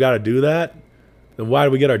 and they don't got to do that? Then why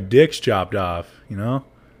do we get our dicks chopped off,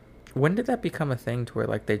 When did that become a thing to where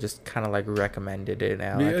like they just kind of like recommended it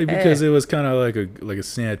now? Yeah, Like, because hey. it was kind of like a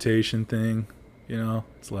sanitation thing,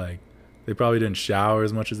 It's like they probably didn't shower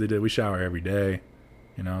as much as they did. We shower every day,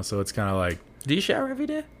 So it's kind of like Do you shower every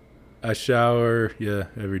day? I shower,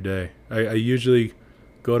 every day. I usually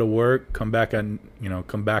go to work, come back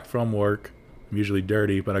from work. I'm usually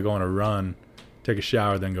dirty, but I go on a run, take a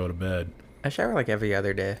shower, then go to bed. I shower like every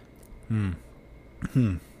other day.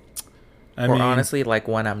 I Or mean, honestly, like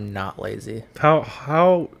when I'm not lazy.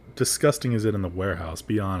 how disgusting is it in the warehouse?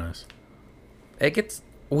 Be honest. It gets.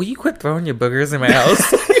 Will you quit throwing your boogers in my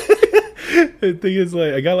house? The thing is,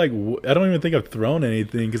 like, I don't even think I've thrown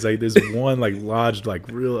anything because there's one like lodged like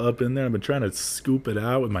real up in there. I've been trying to scoop it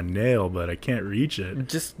out with my nail, but I can't reach it.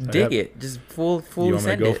 Just I dig have- it. Just full You want me to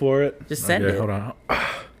send go it. for it? Just send Okay, it. Hold on.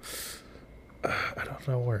 I don't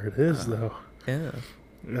know where it is though. Yeah.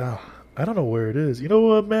 Yeah, I don't know where it is. You know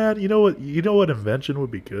what, man? You know what invention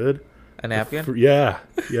would be good? A napkin? Yeah.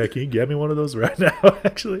 Can you get me one of those right now?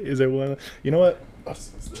 Actually, is there one? You know what? It's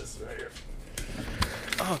this right here.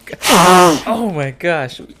 Oh, God. Oh my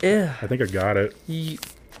gosh. Yeah. I think I got it. You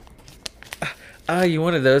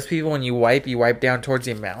one of those people when you wipe down towards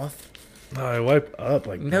your mouth? No, I wipe up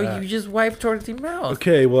like No, that. you just wipe towards your mouth.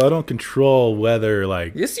 Okay, well, I don't control whether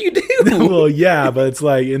like. Yes, you do. Well, yeah, but it's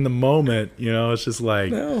like in the moment, it's just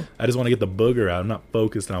like No. I just want to get the booger out. I'm not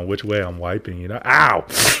focused on which way I'm wiping. Ow!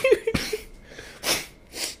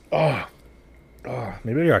 oh,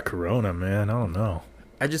 maybe I got corona, man. I don't know.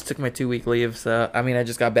 I just took my 2-week leave, so I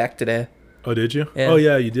just got back today. Oh, did you? Yeah. Oh,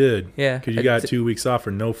 yeah, you did. Yeah. Because you got 2 weeks off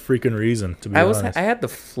for no freaking reason, to be I honest. had the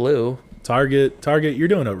flu. Target, you're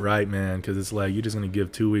doing it right, man, because it's like you're just going to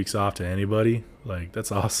give 2 weeks off to anybody. Like,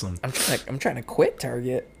 that's awesome. I'm trying to quit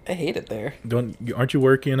Target. I hate it there. Aren't you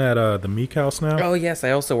working at the Meek House now? Oh yes,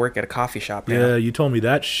 I also work at a coffee shop now. Yeah, you told me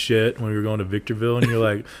that shit when we were going to Victorville, and you're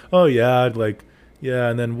like, oh, yeah,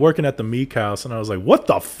 and then working at the Meek House, and I was like, what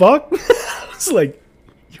the fuck? It's like,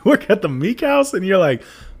 you work at the Meek House? And you're like,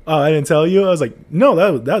 oh, I didn't tell you? I was like,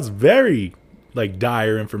 no, that's very like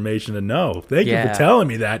dire information to know. Thank you Yeah. for telling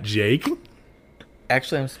me that, Jake.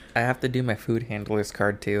 Actually, I have to do my food handler's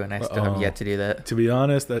card too, and I still have yet to do that. To be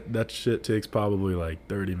honest, that shit takes probably like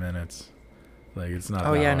 30 minutes. Like it's not.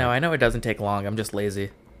 Oh that yeah, hard. no, I know it doesn't take long. I'm just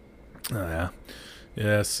lazy. Oh, yeah.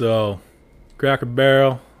 Yeah, so Cracker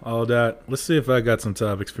Barrel, all that. Let's see if I got some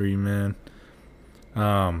topics for you, man.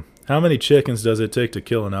 How many chickens does it take to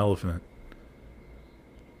kill an elephant?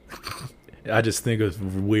 I just think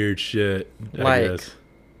of weird shit. I Like, guess.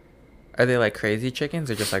 Are they like crazy chickens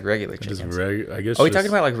or just like regular chickens? I guess. Are we just- talking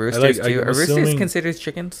about like roosters too? I'm Are roosters assuming- considered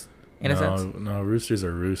chickens in a sense? No, roosters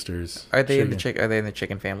are roosters. Are they in the Are they in the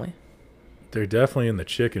chicken family? They're definitely in the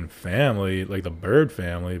chicken family, like the bird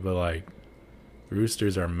family, but like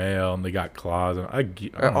roosters are male and they got claws. And I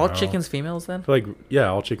Are don't all know. chickens females then? I feel like yeah,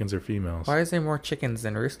 all chickens are females. Why is there more chickens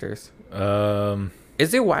than roosters? What's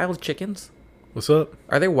Is there wild chickens? up?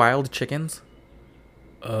 Are there wild chickens?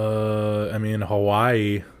 I mean, in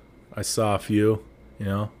Hawaii, I saw a few,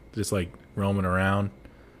 just like roaming around.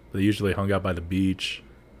 They usually hung out by the beach.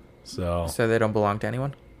 So, So they don't belong to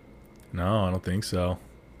anyone? no, I don't think so.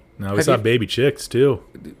 No, we Have saw you- baby chicks too.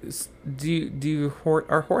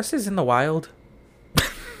 Are horses in the wild?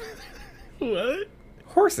 What?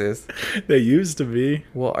 Horses? They used to be.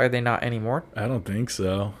 Well, are they not anymore? I don't think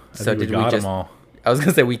so. I So think we did we got just- them all. I was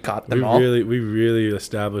gonna say we caught them all. We really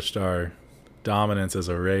established our dominance as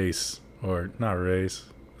a race, or not race,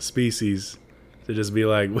 species. To just be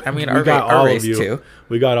like, I mean, we our got our all race of you. too.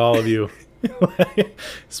 We got all of you.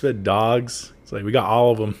 Spit dogs. It's like we got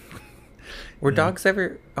all of them. Were dogs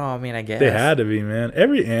ever? Oh, I mean, I guess They had to be, man.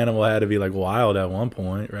 Every animal had to be like wild at one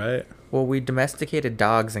point, right? Well, we domesticated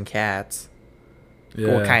dogs and cats.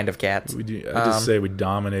 Yeah. What kind of cats? I just say we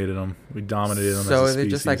dominated them. We dominated them. So as are a there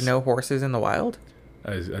just like species. no horses in the wild?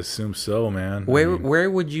 I assume so, man. I Where mean, where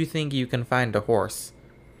would you think you can find a horse,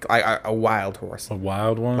 a wild horse, a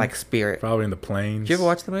wild one? like Spirit? Probably in the plains. Did you ever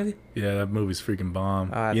watch the movie? Yeah, that movie's freaking bomb.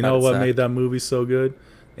 I You thought know it what sucked. made that movie so good?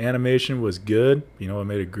 Animation was good. You know what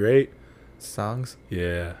made it great? Songs.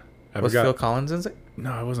 Yeah. I Was forgot. Phil Collins in it?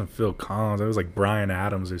 No, it wasn't Phil Collins. It was like Brian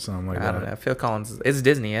Adams or something like I that. don't know. Phil Collins. It's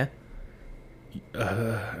Disney, yeah.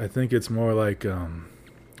 I think it's more like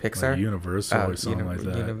Pixar. like Universal Oh, or something like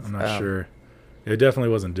that. Univ- I'm not sure. It definitely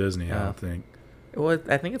wasn't Disney. I Oh. don't think. Well,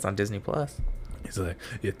 I think it's on Disney Plus. He's like,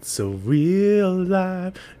 it's so real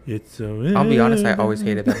life. It's so. I'll be honest. I always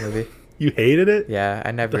hated that movie. You hated it? Yeah,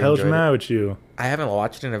 I never What the hell's the enjoyed matter it. with you? I haven't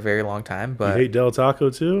watched it in a very long time, You but hate Del Taco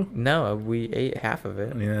too? no, we ate half of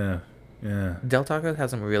it. Yeah, yeah. Del Taco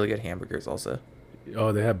has some really good hamburgers, also.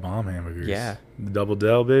 Oh, they have bomb hamburgers. Yeah. The Double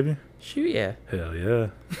Del, baby. Shoot, yeah. Hell yeah.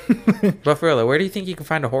 But for real, where do you think you can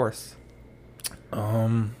find a horse?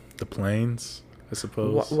 The plains, I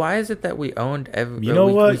suppose. Why is it that we owned every? You know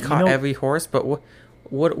we, what? We You caught know- every horse, but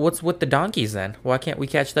what's with the donkeys then? Why can't we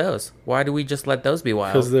catch those? Why do we just let those be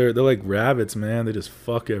Because wild? they're like rabbits, man. They just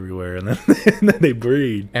fuck everywhere and then, and then they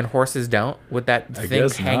breed. And horses don't, with that I thing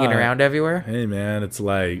guess hanging not. around everywhere. Hey, man, it's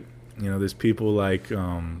like, there's people like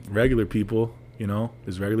regular people,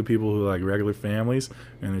 there's regular people who like regular families,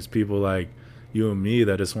 and there's people like you and me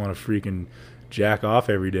that just want to freaking jack off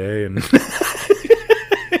every day, and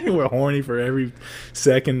we're horny for every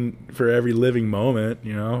second, for every living moment,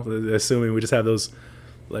 assuming we just have those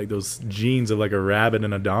genes of like a rabbit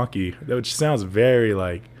and a donkey, which sounds very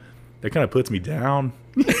like, that kind of puts me down,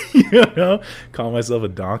 call myself a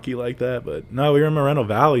donkey like that. But no, we were in Moreno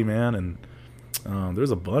Valley, man, and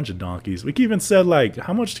there's a bunch of donkeys. We even said like,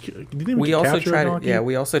 how much do you think we We could also capture a tried. donkey? Yeah,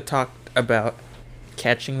 we also talked about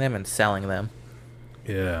catching them and selling them.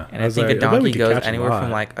 Yeah, And I was think like, a bet we donkey could goes catch a anywhere from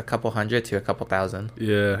lot. like a couple hundred to a couple thousand.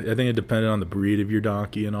 Yeah, I think it depended on the breed of your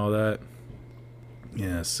donkey and all that.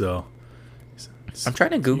 Yeah, so I'm trying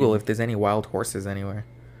to Google if there's any wild horses anywhere.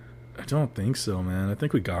 I don't think so, man. I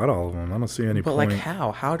think we got all of them. I don't see any But point. like,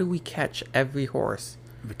 how? How do we catch every horse?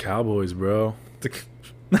 The Cowboys, bro.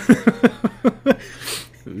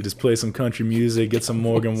 We just play some country music, get some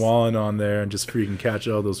Morgan Wallen on there, and just freaking catch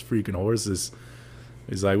all those freaking horses.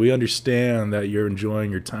 He's like, we understand that you're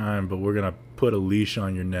enjoying your time, but we're gonna put a leash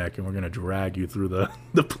on your neck and we're gonna drag you through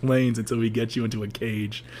the plains until we get you into a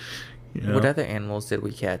cage. What other animals did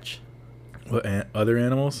we catch? What other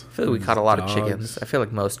animals? I feel like we caught a lot of Dogs. chickens. I feel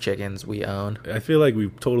like most chickens we own. I feel like we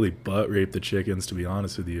totally butt raped the chickens, to be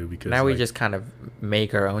honest with you, because Now we like, just kind of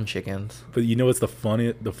make our own chickens. But you know what's the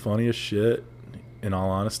funniest shit, in all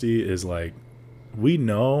honesty, is like, we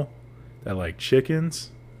know that like chickens,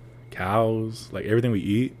 cows, like everything we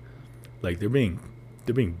eat, like they're being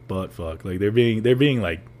butt fucked. Like they're being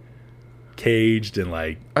like caged and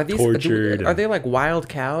like Are these tortured. Are they like wild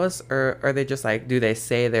cows, or are they just like? Do they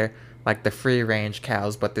say like the free range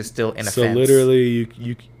cows, but they're still in a So fence. literally,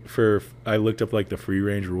 I looked up like the free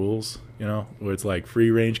range rules. Where it's like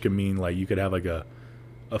free range can mean like you could have like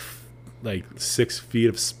like 6 feet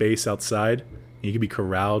of space outside. You could be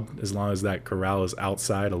corralled as long as that corral is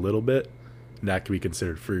outside a little bit. And that could be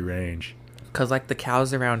considered free range. Because like the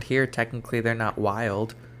cows around here, technically they're not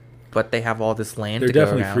wild, but they have all this land They're to go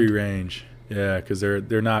definitely around. free range. Yeah, because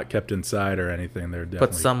they're not kept inside or anything. They're definitely.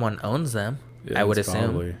 But someone owns them, Yeah, I would it's assume.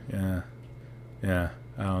 Probably, yeah.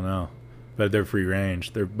 I don't know, but they're free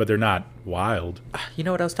range. They're not wild. You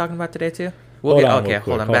know what I was talking about today too? Hold on, Okay, real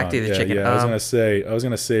quick, hold on. Back to the Yeah, chicken. Yeah, I was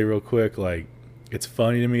gonna say real quick, like it's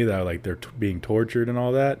funny to me that like they're being tortured and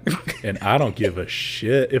all that, and I don't give a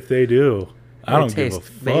shit if they do. I don't give a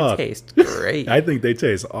fuck. They taste great. I think they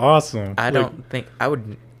taste awesome. I don't think I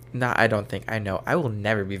would. Not. I don't think I know. I will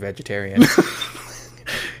never be vegetarian.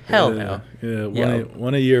 Hell no. Yeah,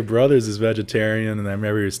 one of your brothers is vegetarian, and I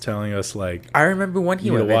remember he was telling us like I remember when he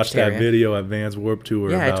you need went to watch that vegetarian. video at Vans Warped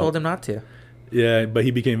Tour. Yeah, about, I told him not to. Yeah, but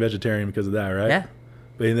he became vegetarian because of that, right? Yeah.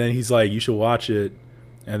 But then he's like, you should watch it.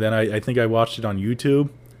 And then I think I watched it on YouTube,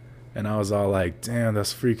 and I was all like, damn,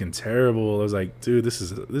 that's freaking terrible. I was like, dude, this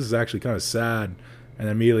is actually kind of sad. And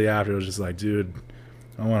immediately after, I was just like, dude,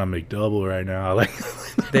 I want to McDouble right now. Like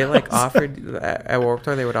They like offered at Warped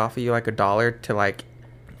Tour. They would offer you like $1 to like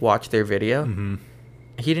watch their video. Mm-hmm.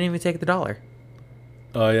 He didn't even take the $1.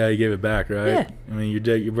 Oh yeah, he gave it back, right? Yeah. I mean,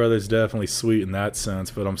 your brother's definitely sweet in that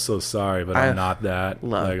sense, but I'm so sorry, but I'm not that.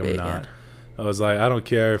 Love like, I'm bacon. not. I was like, I don't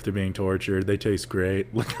care if they're being tortured. They taste great.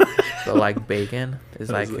 But like bacon is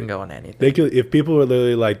I like was can like- go on anything. They could, if people were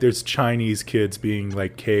literally like, there's Chinese kids being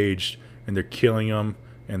like caged and they're killing them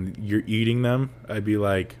and you're eating them, I'd be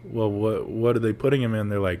like, well, what are they putting them in?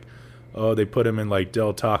 They're like, oh, they put them in like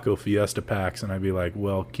Del Taco Fiesta packs, and I'd be like,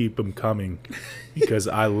 well, keep them coming because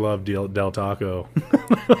I love Del Taco.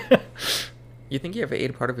 You think you ever ate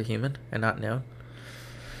a part of a human and not known?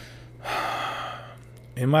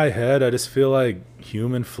 In my head, I just feel like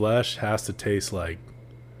human flesh has to taste like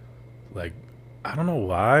I don't know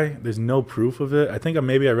why. There's no proof of it. I think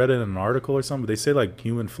maybe I read it in an article or something. But they say like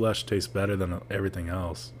human flesh tastes better than everything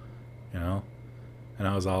else, And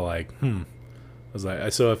I was all like, I was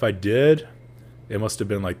like, so if I did, it must have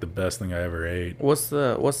been like the best thing I ever ate. What's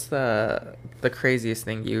the craziest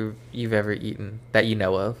thing you've ever eaten that you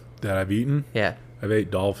know of? That I've eaten. Yeah, I've ate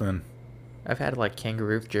dolphin. I've had like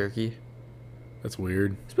kangaroo jerky. That's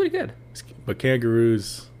weird. It's pretty good. But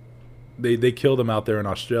kangaroos, they kill them out there in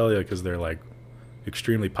Australia because they're like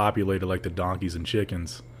extremely populated, like the donkeys and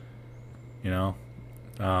chickens.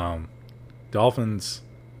 Dolphins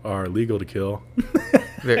are illegal to kill.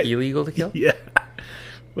 They're illegal to kill. Yeah.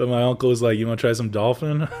 But my uncle was like, you want to try some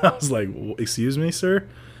dolphin? I was like, excuse me, sir?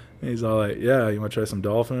 And he's all like, yeah, you want to try some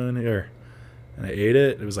dolphin? Here. And I ate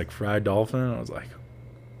it. It was like fried dolphin. I was like,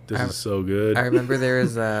 this is so good. I remember there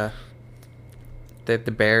was the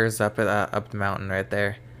bears up the mountain right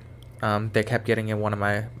there. They kept getting in one of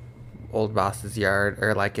my old boss's yard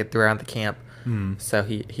or like it around the camp. So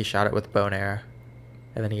he shot it with a bow and arrow,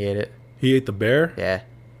 and then he ate it. He ate the bear? Yeah.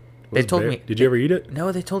 They told me. Did you ever eat it?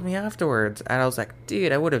 No, they told me afterwards, and I was like,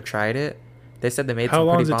 dude, I would have tried it. They said they made How some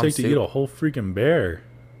long pretty does it bomb take to soup. eat a whole freaking bear?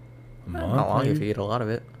 A month? Not long if maybe? you eat a lot of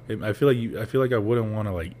it. I feel like I wouldn't want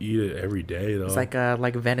to like eat it every day though. It's like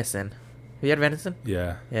venison. Have you had venison?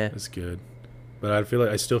 Yeah, Yeah. it's good. But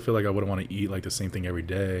I still feel like I wouldn't want to eat like the same thing every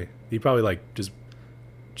day. He probably like just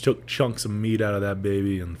took chunks of meat out of that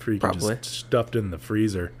baby and freaking Probably. just stuffed it in the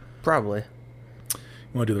freezer. Probably. You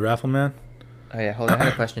want to do the raffle, man? Oh yeah, hold on. I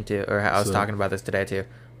had a question too, or I was So- talking about this today too.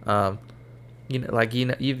 Have you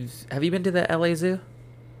been to the LA Zoo?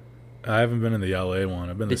 I haven't been in the LA one.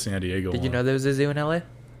 I've been to the San Diego Did one. you know there was a zoo in LA?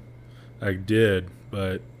 I did,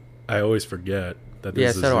 but I always forget that there's Yeah,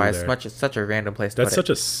 a so do zoo I. there. It's such a random place to That's put such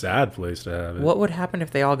a sad place to have it. What would happen if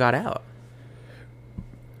they all got out?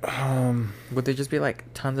 I Would there just be like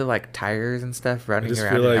tons of like tigers and stuff running just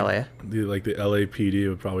around feel in like LA? the LAPD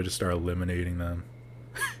would probably just start eliminating them.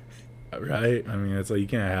 Right? I mean, it's like you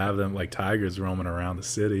can't have them like tigers roaming around the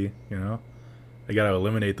city, They got to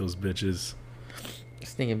eliminate those bitches.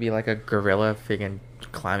 Just think it'd be like a gorilla freaking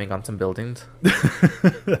climbing on some buildings.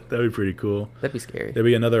 That'd be pretty cool. That'd be scary. There'd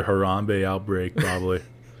be another Harambe outbreak probably.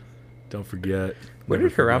 Don't forget. Where Never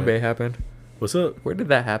did Harambe forget. happen? What's up? Where did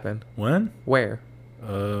that happen? When? Where?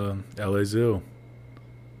 LA Zoo.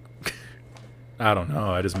 I don't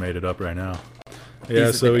know. I just made it up right now. Yeah, These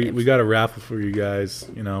are so the we names. got a raffle for you guys.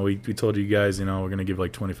 We told you guys, we're going to give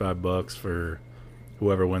like $25 for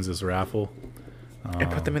whoever wins this raffle. And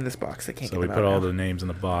put them in this box. I can't So get we them put out all now. the names in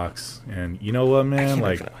the box. And you know what, I man? can't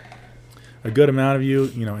Like, open it. a good amount of you,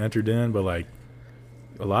 entered in, but like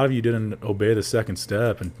a lot of you didn't obey the second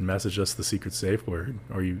step and message us the secret safe word,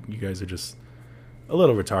 or you guys are just a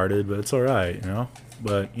little retarded, but it's all right, you know.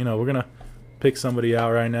 But you know, we're gonna pick somebody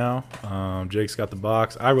out right now. Jake's got the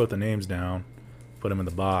box. I wrote the names down, put them in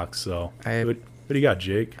the box. So what do you got,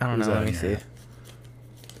 Jake? I don't know. Let me see.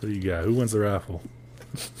 What do you got? Who wins the raffle?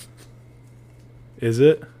 Is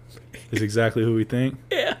exactly who we think?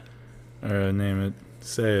 Yeah. All right, name it.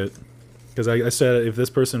 Say it. Because I said if this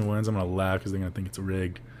person wins, I'm gonna laugh because they're gonna think it's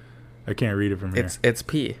rigged. I can't read it from here. It's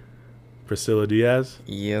P. Priscilla Diaz.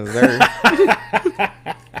 Yes, sir.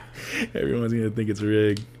 Everyone's gonna think it's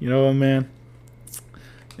rigged. You know what, man?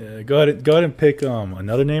 Yeah, go ahead and pick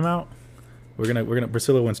another name out. We're gonna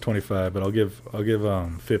Priscilla wins 25, but I'll give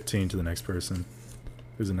 15 to the next person.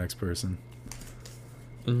 Who's the next person?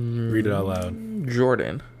 Read it out loud.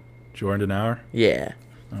 Jordan Denauer? Yeah.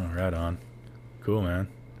 Oh, right on. Cool, man.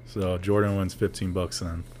 So Jordan wins $15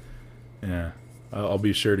 then. Yeah, I'll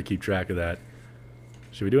be sure to keep track of that.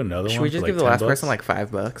 Should we do another one? Should we just give the last person like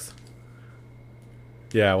 $5?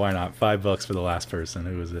 Yeah, why not? $5 for the last person.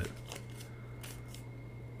 Who was it?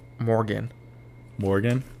 Morgan.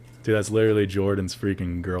 Dude, that's literally Jordan's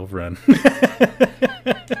freaking girlfriend.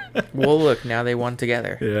 Well, look, now they won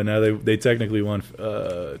together. Yeah, now they technically won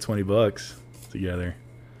 $20 together.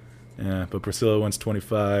 Yeah, but Priscilla wins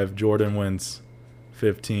 25, Jordan wins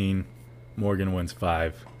 15, Morgan wins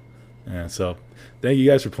 5. Yeah, so thank you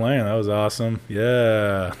guys for playing. That was awesome.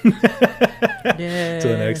 Yeah. Yeah.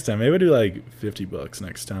 Till the next time. Maybe we'll do like $50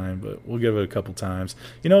 next time, but we'll give it a couple times.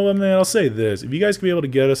 You know what, man? I'll say this: if you guys can be able to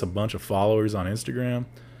get us a bunch of followers on Instagram,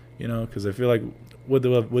 you know, because I feel like with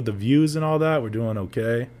the views and all that, we're doing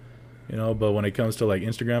okay. You know, but when it comes to like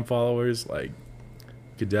Instagram followers, like,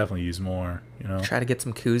 could definitely use more. You know, Try to get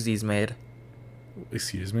some koozies made.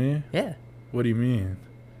 Excuse me? Yeah. What do you mean?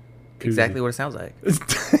 Koozie. Exactly what it sounds like.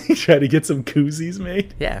 Try to get some koozies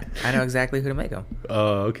made? Yeah, I know exactly who to make them.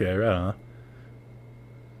 Oh, okay, right on.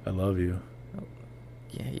 I love you.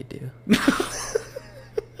 Yeah, you do.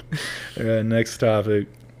 All right, next topic.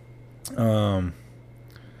 Damn,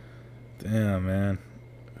 man.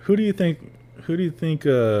 Who do you think?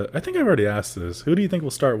 I think I've already asked this. Who do you think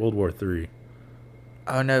will start World War III?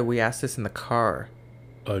 Oh no, we asked this in the car.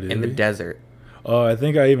 Oh, did in we? the desert. Oh, I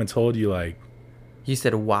think I even told you like You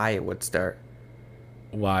said why it would start.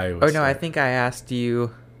 why it would Oh no, start. I think I asked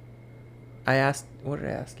you. What did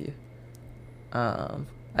I ask you?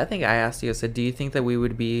 I think I asked you. I said, do you think that we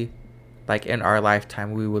would be, like, in our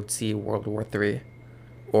lifetime, we would see World War III,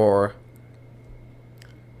 or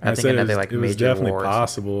I think another like it was major definitely war.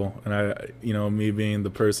 possible. And I, you know, me being the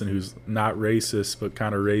person who's not racist but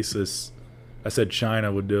kind of racist, I said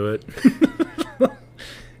China would do it.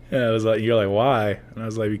 Yeah, I was like, you're like, why? And I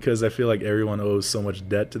was like, because I feel like everyone owes so much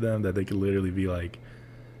debt to them that they could literally be like,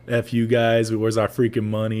 F you guys, where's our freaking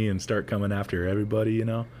money, and start coming after everybody, you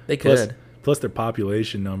know? They could. Plus their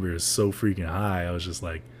population number is so freaking high. I was just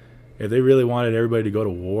like, if they really wanted everybody to go to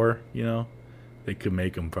war, you know, they could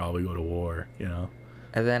make them probably go to war, you know?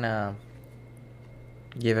 And then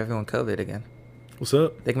give everyone COVID again. What's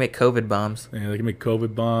up? They can make COVID bombs. Yeah, they can make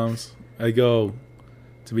COVID bombs. I go,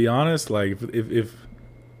 to be honest, like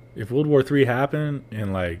if World War III happened,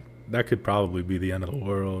 and like that could probably be the end of the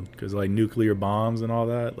world, because like nuclear bombs and all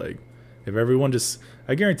that, like if everyone just,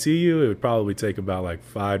 I guarantee you it would probably take about like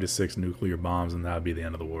 5 to 6 nuclear bombs and that would be the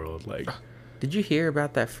end of the world. Like, Did you hear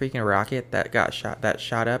about that freaking rocket that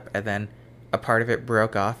shot up and then a part of it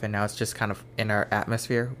broke off and now it's just kind of in our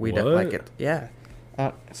atmosphere? We don't like it. Yeah.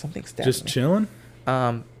 Something stabbed just me. chilling?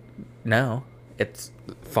 No, it's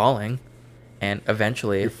falling, and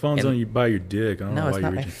eventually Your phone's on you by your dick. I don't know No, why it's you're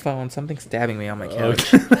not my reaching. phone. Something's stabbing me on my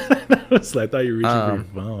couch. I thought you were reaching for your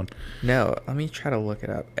phone. No, let me try to look it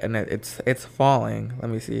up. And it's falling.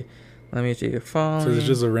 Let me see. Falling. So it's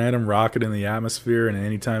just a random rocket in the atmosphere, and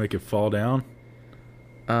anytime it could fall down?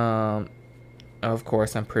 Of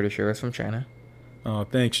course, I'm pretty sure it's from China. Oh,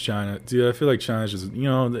 thanks, China. Dude, I feel like China's just, you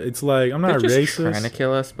know, it's like, I'm They're not just racist. trying to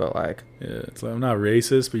kill us, but like. Yeah, it's like, I'm not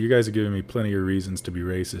racist, but you guys are giving me plenty of reasons to be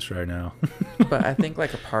racist right now. But I think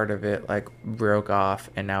like a part of it like broke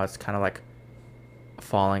off, and now it's kind of like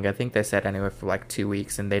falling. I think they said anywhere for like 2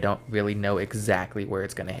 weeks, and they don't really know exactly where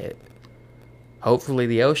it's gonna hit. Hopefully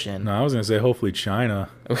the ocean. No, I was going to say, hopefully China.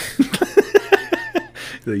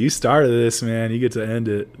 You started this, man. You get to end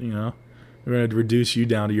it, you know? We're going to reduce you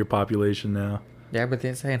down to your population now. Yeah, but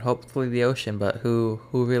they're saying hopefully the ocean, but who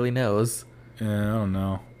really knows? Yeah, I don't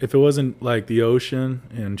know. If it wasn't like the ocean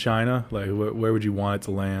in China, like where would you want it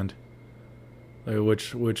to land? Like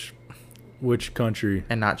which country?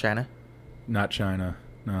 And not China? Not China.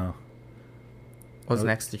 No. What's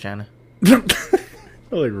next to China?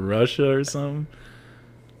 Like Russia or something.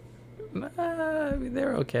 I mean,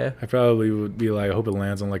 they're okay. I probably would be like, I hope it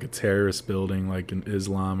lands on like a terrorist building, like in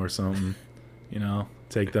Islam or something. You know,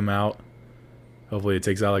 take them out. Hopefully, it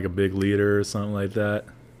takes out like a big leader or something like that.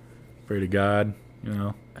 Pray to God. You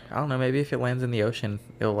know, I don't know. Maybe if it lands in the ocean,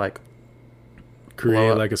 it'll like create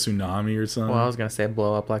blow up. like a tsunami or something. Well, I was gonna say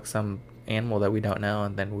blow up like some animal that we don't know,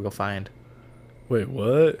 and then we'll find. Wait,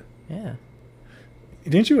 what? Yeah,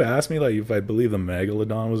 Didn't you ask me like if I believe the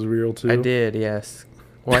megalodon was real too? I did. Yes.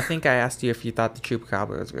 Well, I think I asked you if you thought the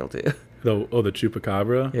chupacabra was real too. The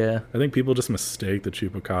chupacabra. Yeah. I think people just mistake the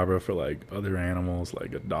chupacabra for like other animals,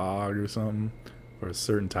 like a dog or something, or a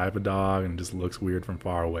certain type of dog, and it just looks weird from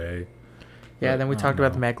far away. Yeah. But Then we I talked don't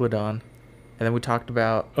about the know. megalodon, and then we talked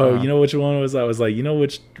about. Oh, you know which one was? I was like, you know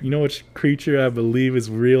which creature I believe is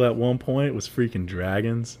real at one point was freaking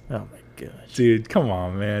dragons. Oh my gosh. Dude, come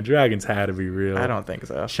on, man, dragons had to be real. I don't think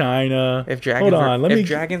so. China. If dragons, hold on, if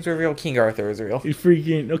dragons were real, King Arthur is real. You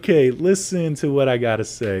freaking okay. Listen to what I gotta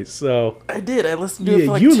say. So I did. I listened to it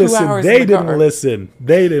for like you 2 listen. hours. They in the didn't car. listen.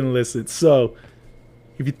 They didn't listen. So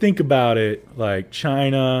if you think about it, like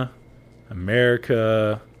China,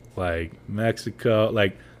 America, like Mexico,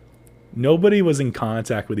 like nobody was in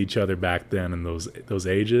contact with each other back then in those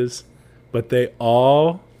ages, but they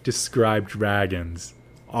all described dragons.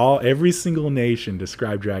 Every single nation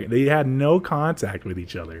described dragons. They had no contact with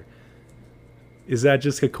each other. Is that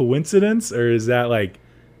just a coincidence, or is that like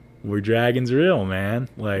were dragons real, man?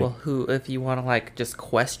 Like, Well, who, if you want to like just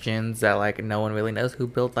questions that like no one really knows who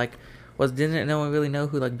built like, didn't no one really know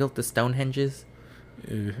who like built the Stonehenges?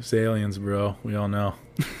 it's aliens, bro. We all know.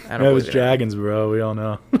 I That was believe it. dragons, bro. We all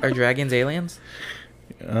know. Are dragons aliens?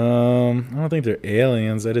 I don't think they're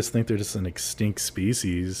aliens. I just think they're just an extinct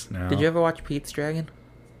species now. Did you ever watch Pete's Dragon?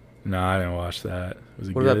 No, I didn't watch that. Was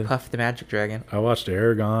it What good? about Puff the Magic Dragon? I watched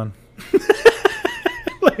Aragon.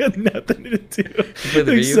 Like had nothing to do play the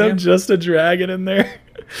video except game? just a dragon in there.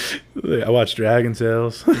 I watched Dragon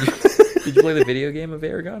Tales. Did you play the video game of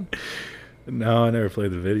Aragon? No, I never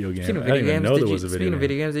played the video game. Speaking of I didn't video even games, know there was a speaking video of game.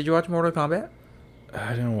 video games, did you watch Mortal Kombat? I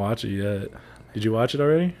didn't watch it yet. Did you watch it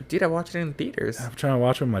already? Dude, I watched it in theaters. I'm trying to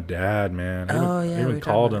watch it with my dad, man. I Oh, even, yeah, I we even were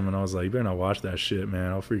called talking him and I was like, "You better not watch that shit,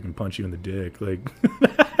 man. I'll freaking punch you in the dick." Like,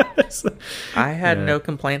 I had Yeah. no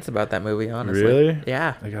complaints about that movie, honestly. Really?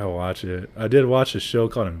 Yeah. I gotta watch it. I did watch a show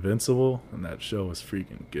called Invincible, and that show was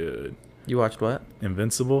freaking good. You watched what?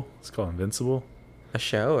 Invincible. It's called Invincible. A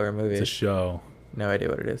show or a movie? It's a show. No idea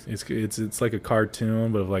what it is. It's like a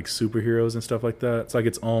cartoon, but of like superheroes and stuff like that. It's like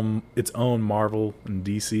its own Marvel and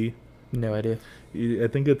DC. No idea. I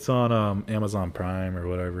think it's on Amazon Prime or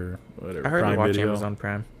whatever. I hardly Prime watch Video. Amazon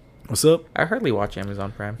Prime. What's up? I hardly watch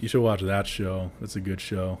Amazon Prime. You should watch that show. It's a good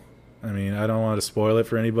show. I mean, I don't want to spoil it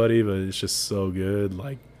for anybody, but it's just so good.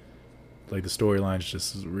 Like the storyline's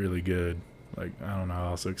just really good. Like, I don't know how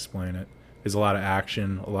else to explain it. There's a lot of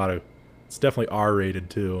action, it's definitely R-rated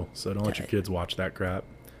too, so don't let your kids watch that crap.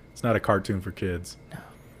 It's not a cartoon for kids.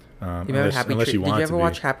 No. Um, You remember Happy Tree? you Did want you it ever to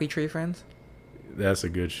watch be. Happy Tree Friends? That's a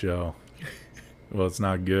good show. Well, it's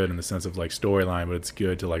not good in the sense of like storyline, but it's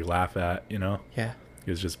good to like laugh at, you know? Yeah.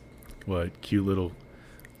 It's just cute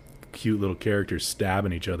little characters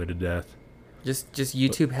stabbing each other to death. Just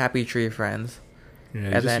YouTube Happy Tree Friends. Yeah,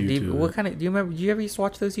 And just then do YouTube. you remember? Do you ever used to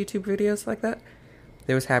watch those YouTube videos like that?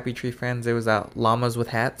 There was Happy Tree Friends. There was llamas with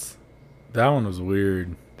hats. That one was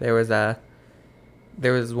weird. There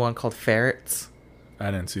was one called Ferrets. I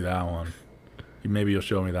didn't see that one. Maybe you'll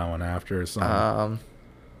show me that one after or something.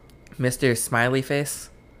 Mr. Smiley Face.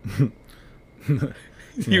 Yeah.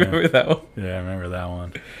 You remember that one? Yeah, I remember that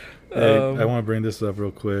one. Hey, Um, I want to bring this up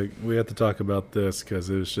real quick. We have to talk about this because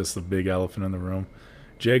it was just a big elephant in the room.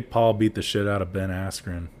 Jake Paul beat the shit out of Ben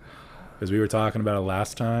Askren. As we were talking about it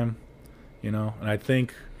last time, you know, and I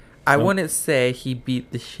think I wouldn't say he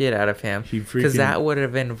beat the shit out of him He because freaking- that would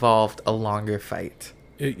have involved a longer fight.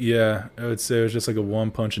 yeah, I would say it was just like a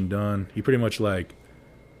one punch and done. He pretty much like,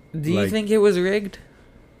 Do you Like- think it was rigged?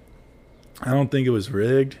 I don't think it was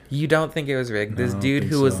rigged. You don't think it was rigged? No, This I don't dude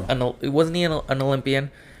think who was so. wasn't he an Olympian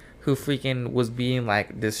who freaking was being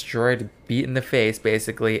like destroyed, beat in the face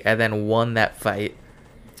basically, and then won that fight.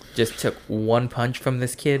 Just took one punch from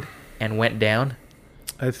this kid and went down.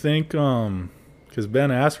 I think because Ben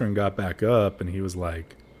Askren got back up and he was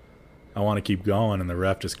like, I want to keep going, and the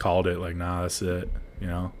ref just called it like, nah, that's it, you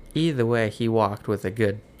know. Either way, he walked with a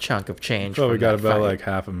good chunk of change. Probably from got that about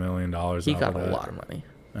fight. like $500,000. He off got of a that. lot of money.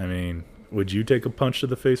 I mean, would you take a punch to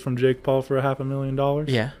the face from Jake Paul for $500,000?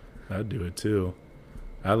 Yeah. I'd do it too.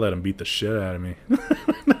 I'd let him beat the shit out of me.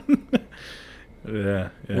 yeah.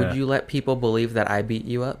 Would you let people believe that I beat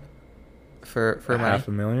you up for money?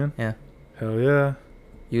 $500,000? Yeah. Hell yeah.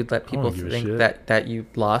 You'd let people wouldn't give a think shit. that you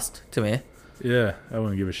lost to me. Yeah, I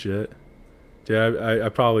wouldn't give a shit. Yeah, I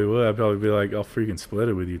probably would. I'd probably be like, I'll freaking split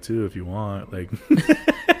it with you too if you want. Like,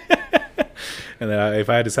 and then if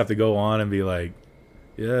I just have to go on and be like,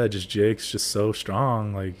 yeah, just Jake's just so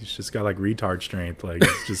strong. Like, he's just got like retard strength. Like,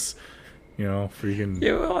 it's just, freaking.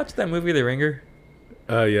 You ever watch that movie, The Ringer?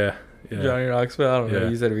 Yeah. Johnny Knoxville. I don't know. Yeah.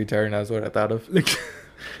 You said retard, and that's what I thought of.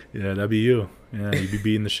 Yeah, that'd be you. Yeah, you'd be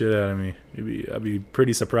beating the shit out of me. I'd be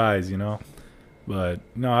pretty surprised, But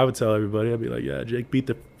no, I would tell everybody. I'd be like, yeah, Jake beat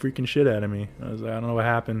the freaking shit out of me. I was like, I don't know what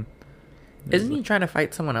happened. Isn't he trying to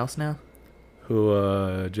fight someone else now?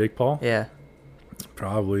 Who, Jake Paul? Yeah.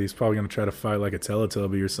 Probably. He's probably gonna try to fight like a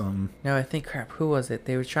Teletubby or something. No, I think Who was it?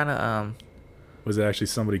 They were trying to Was it actually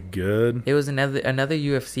somebody good? It was another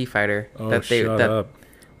UFC fighter. Oh, shut up.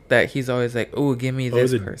 That he's always like, oh, give me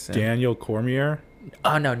this person. Daniel Cormier?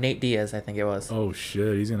 Oh no, Nate Diaz, I think it was. Oh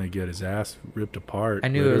shit, he's gonna get his ass ripped apart. I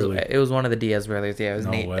knew it was one of the Diaz brothers. Yeah, it was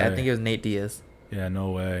No Nate. way. I think it was Nate Diaz. Yeah,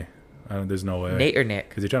 no way. There's no way. Nate or Nick?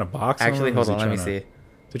 Because he's trying to box him. Actually, hold on, let me see.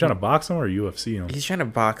 Is he trying to box him or UFC him? He's trying to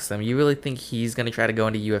box him. You really think he's gonna try to go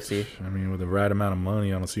into UFC? I mean, with the right amount of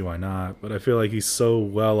money, I don't see why not. But I feel like he's so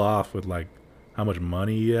well off with like how much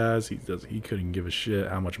money he has. He couldn't give a shit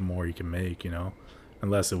how much more he can make,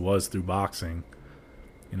 unless it was through boxing.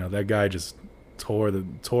 That guy just tore. I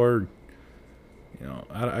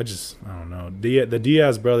don't know. The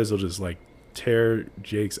Diaz brothers will just like tear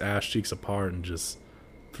Jake's ass cheeks apart and just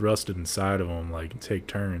thrust it inside of him, like take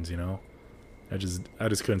turns. I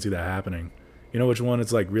just couldn't see that happening. You know which one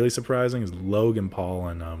it's like really surprising is Logan Paul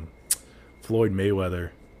and Floyd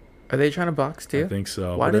Mayweather. Are they trying to box too? I think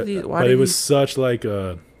so. Why but did he? it was such like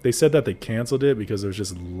they said that they canceled it because there was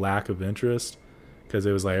just lack of interest. Because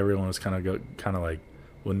it was like everyone was kind of like,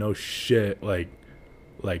 well, no shit, like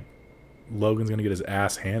Logan's gonna get his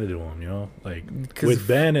ass handed to him, like with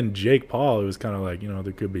Ben and Jake Paul, it was kind of like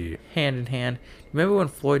there could be hand in hand. Remember when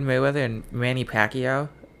Floyd Mayweather and Manny Pacquiao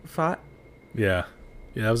fought? Yeah,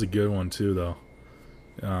 that was a good one too, though.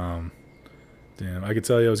 Damn, I could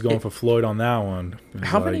tell you I was going for Floyd on that one.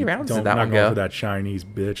 How many rounds did that one go? Not going for that Chinese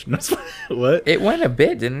bitch. What? It went a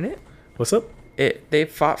bit, didn't it? What's up? They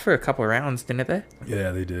fought for a couple rounds, didn't they?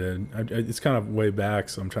 Yeah, they did. It's kind of way back,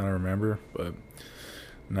 so I'm trying to remember. But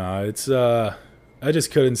no, it's I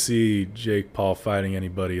just couldn't see Jake Paul fighting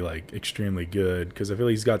anybody like extremely good because I feel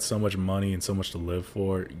like he's got so much money and so much to live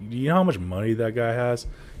for. You know how much money that guy has?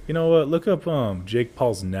 You know what? Look up Jake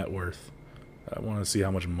Paul's net worth. I want to see how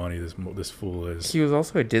much money this fool is. He was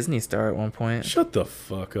also a Disney star at one point. Shut the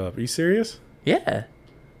fuck up. Are you serious? Yeah.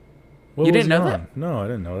 What you was didn't know on? that? No, I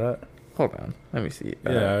didn't know that. Hold on. Let me see.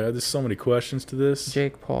 Yeah, there's so many questions to this.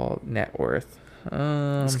 Jake Paul net worth.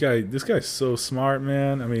 This guy's so smart,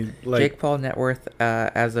 man. I mean, like Jake Paul net worth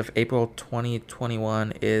as of April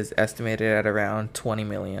 2021 is estimated at around $20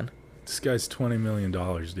 million. This guy's $20 million,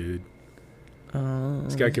 dude.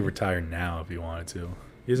 This guy could retire now if he wanted to.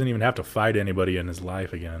 He doesn't even have to fight anybody in his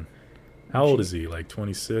life again. How old is he? Like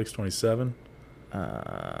 26, 27?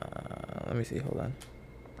 Let me see. Hold on.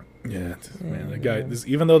 Yeah, man, that guy.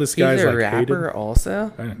 Even though this guy's He's a like rapper hated,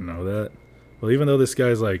 also. I didn't know that. Well, even though this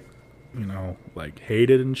guy's like, like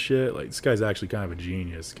hated and shit, like this guy's actually kind of a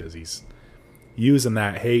genius because he's using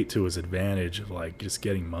that hate to his advantage of like just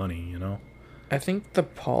getting money. I think the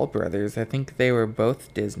Paul brothers. I think they were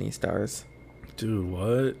both Disney stars. Dude,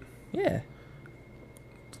 what? Yeah.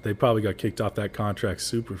 They probably got kicked off that contract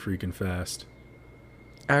super freaking fast.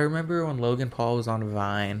 I remember when Logan Paul was on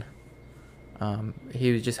Vine.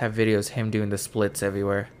 He would just have videos of him doing the splits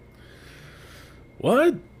everywhere.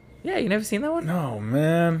 What? Yeah, you never seen that one? No,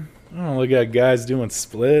 man. I don't look at guys doing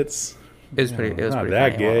splits. It was pretty. It was not pretty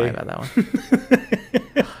that funny. I won't gay. lie about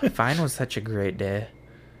that one. Vine was such a great day.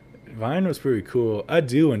 Vine was pretty cool. I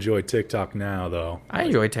do enjoy TikTok now, though. I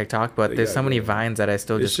enjoy TikTok, but there's so many Vines that I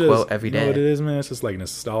still It's just quote every You know day. what it is, man? It's just like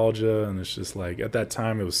nostalgia, and it's just like at that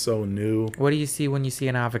time it was so new. What do you see when you see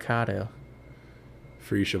an avocado?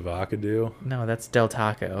 Free Shavakadu. No, that's Del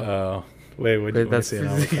Taco. Oh, wait, what did you That's say? An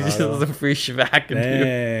avocado? the free Shavakadu.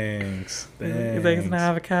 Thanks. He's like, it's an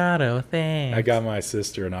avocado. Thanks. I got my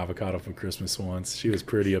sister an avocado for Christmas once. She was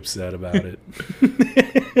pretty upset about it.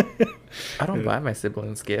 I don't buy my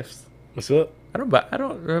siblings gifts. What's up? I don't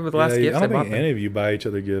remember the last gift I I don't bought think them. any of you buy each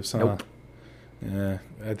other gifts, huh? Nope. Yeah,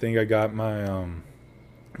 I think I got my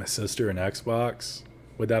my sister an Xbox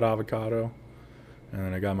with that avocado, and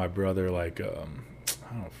then I got my brother like I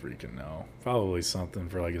don't freaking know, probably something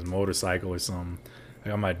for like his motorcycle or something. I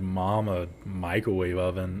got my mom a microwave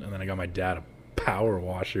oven, and then I got my dad a power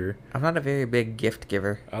washer. I'm not a very big gift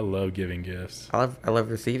giver. I love giving gifts. I love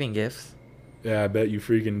receiving gifts. Yeah, I bet you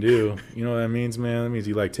freaking do. You know what that means, man? That means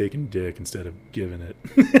you like taking dick instead of giving it.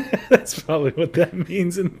 That's probably what that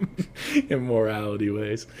means in morality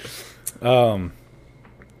ways.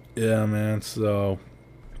 Yeah, man. So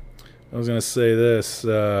I was gonna say this.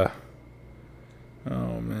 Oh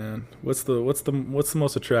man, what's the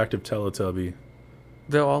most attractive Teletubby?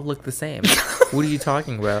 They all look the same. What are you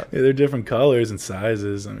talking about? Yeah, they're different colors and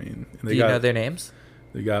sizes. I mean, and Do you know their names?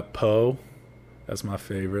 They got Poe. That's my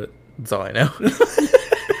favorite. That's all I know.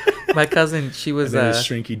 My cousin, she was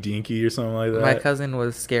Shrinky Dinky or something like that. my cousin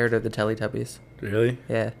was scared of the Teletubbies. Really?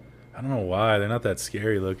 Yeah. I don't know why. They're not that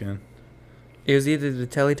scary looking. It was either the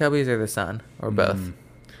Teletubbies or the sun, or both.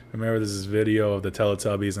 I remember there's this video of the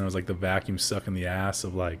Teletubbies, and it was like the vacuum sucking the ass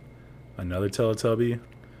of like another Teletubby.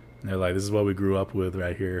 And they're like, this is what we grew up with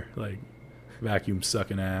right here. Like, vacuum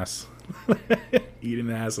sucking ass. Eating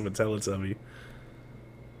the ass of a Teletubby.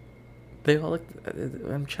 They all look.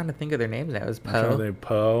 I'm trying to think of their names now. It was I'm trying to Poe. think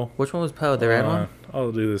Poe. Which one was Poe? The red one?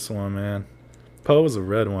 I'll do this one, man. Poe was a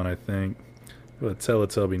red one, I think. What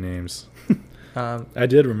Teletubby names? I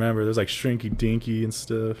did remember. There's like Shrinky Dinky and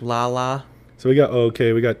stuff. Lala. So we got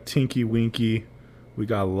we got Tinky Winky, we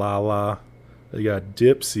got Lala, we got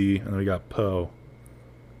Dipsy, and then we got Poe.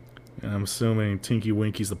 And I'm assuming Tinky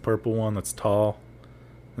Winky's the purple one that's tall,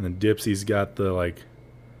 and then Dipsy's got the like.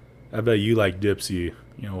 I bet you like Dipsy.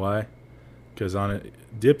 You know why? Because on it,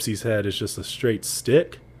 Dipsy's head is just a straight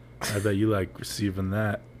stick. I bet you like receiving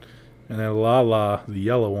that. And then Lala, the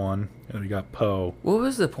yellow one, and we got Poe. What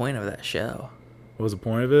was the point of that show? What was the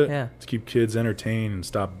point of it? Yeah. To keep kids entertained and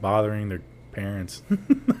stop bothering their parents.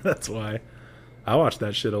 That's why. I watched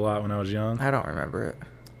that shit a lot when I was young. I don't remember it.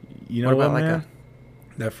 You know What what, about, like, man?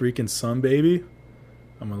 That freaking Sun baby.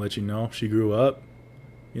 I'm gonna let you know. She grew up.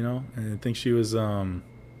 You know, and I think she was I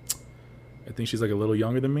think she's like a little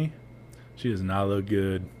younger than me. She does not look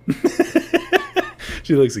good.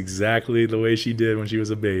 She looks exactly the way she did when she was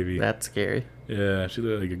a baby. That's scary. Yeah, she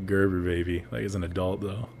looked like a Gerber baby. Like as an adult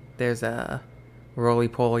though. There's Roly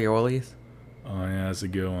Poly Oilies. Oh yeah, that's a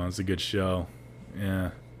good one. It's a good show.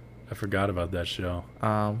 Yeah, I forgot about that show.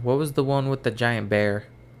 What was the one with the giant bear?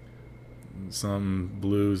 Some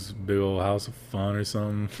Blue's Big Old House of Fun or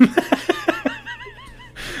something.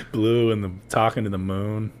 Blue and the talking to the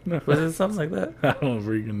moon. Was it something like that? I don't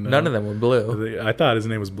freaking know. None of them were blue. I thought his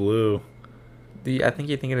name was Blue. I think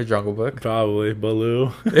you're thinking of Jungle Book. Probably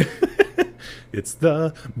Baloo. It's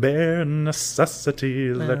the bare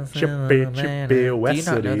necessities that chippy chippy Do you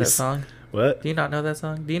not know that Westies. song? What? Do you not know that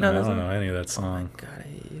song? Do you know that I song? don't know any of that song. God, I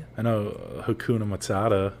hate you. I know Hakuna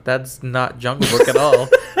Matata. That's not Jungle Book at all.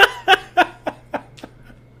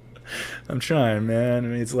 I'm trying, man. I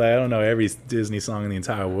mean, it's like I don't know every Disney song in the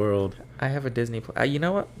entire world. I have a Disney. You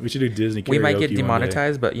know what? We should do Disney karaoke We might get one day.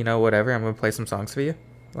 demonetized, but you know, whatever. I'm gonna play some songs for you.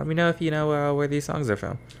 Let me know if you know where these songs are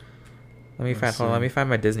from. Let me find. Hold on, let me find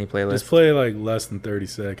my Disney playlist. Just play like less than 30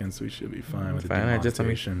 seconds. We should be fine with the Fine, I just let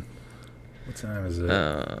me- demonetization. What time is it?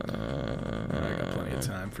 I got plenty of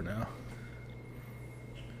time for now.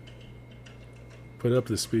 Put up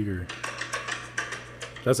the speaker.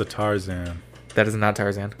 That's a Tarzan. That is not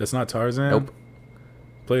Tarzan. That's not Tarzan? Nope.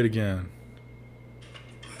 Play it again.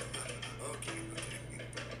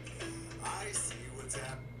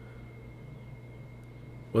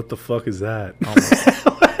 What the fuck is that?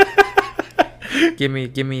 give me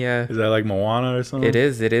a. Is that like Moana or something? It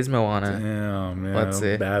is Moana. Damn, man. Let's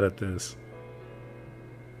see. I'm bad at this.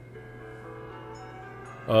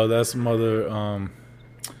 Oh, that's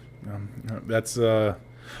that's a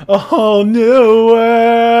whole new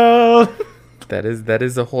world. That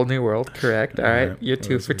is a whole new world. Correct. All right, Alright, you're that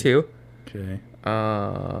 2 was for good. 2. Okay. I'm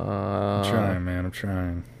I'm trying, man. I'm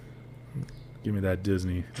trying. Give me that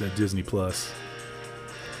Disney Plus.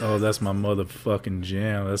 Oh, that's my motherfucking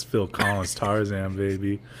jam. That's Phil Collins, Tarzan,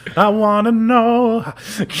 baby. I wanna know,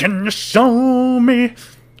 can you show me?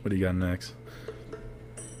 What do you got next?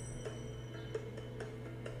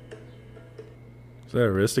 Is that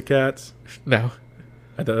Aristocats? No.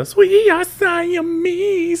 I thought that's We Are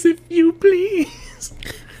Siamese, if you please.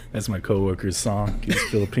 That's my coworker's song. He's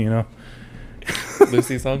Filipino.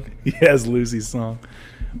 Lucy song. Yes, Lucy's song.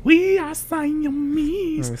 We are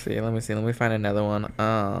Siamese. Let me see. Let me find another one.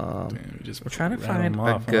 Damn, we just We're trying to rattle find them a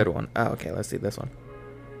off, good huh? one. Oh, okay. Let's see this one.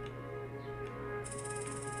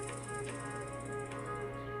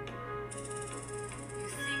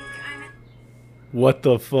 What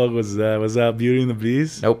the fuck was that? Was that Beauty and the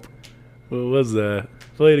Beast? Nope. What was that?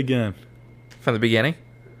 Play it again. From the beginning.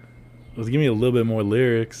 Well, give me a little bit more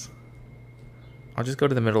lyrics. I'll just go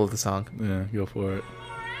to the middle of the song. Yeah, go for it.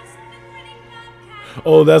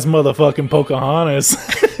 Oh, that's motherfucking Pocahontas.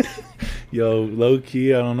 Yo, low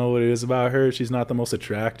key, I don't know what it is about her. She's not the most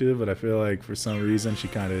attractive, but I feel like for some reason she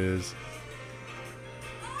kind of is.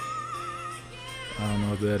 I don't know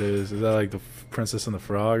what that is. Is that like the Princess and the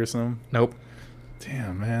Frog or something? Nope.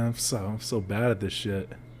 Damn, man, I'm so bad at this shit.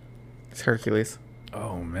 It's Hercules.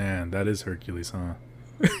 Oh man, that is Hercules, huh?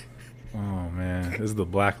 Oh man, this is the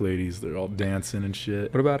black ladies. They're all dancing and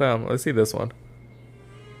shit. What about let's see this one.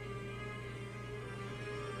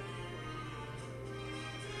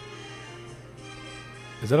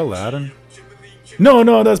 Is that Aladdin?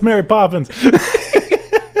 No, that's Mary Poppins.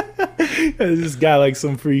 This got like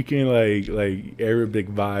some freaking like Arabic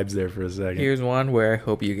vibes there for a second. Here's one where I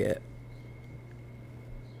hope you get.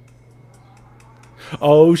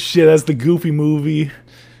 Oh shit, that's the Goofy movie.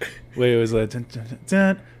 Wait, it was like dun, dun,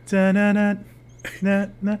 dun, dun, dun, dun,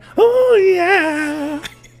 dun, dun. Oh yeah.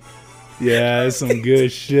 Yeah, that's some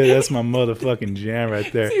good shit. That's my motherfucking jam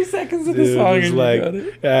right there. 2 seconds of Dude, the song it's and like, you got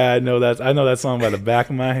it. yeah, I know that song by the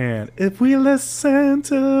back of my hand. If we listen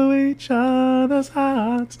to each other's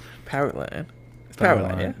hearts. Powerline. It's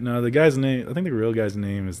Powerline, yeah? No, the guy's name, I think the real guy's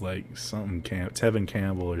name is like something Tevin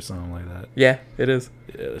Campbell or something like that. Yeah, it is.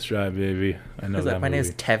 Yeah, that's right, baby. I know It's that like, my movie.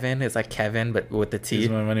 name's Tevin. It's like Kevin, but with the T.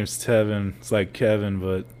 My name's Tevin. It's like Kevin,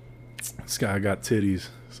 but this guy got titties,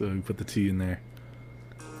 so we put the T in there.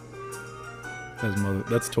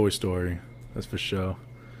 That's Toy Story. That's for sure.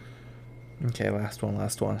 Okay, last one.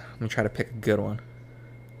 Let me try to pick a good one.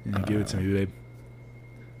 Yeah, give it to me, babe.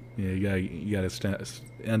 Yeah, you gotta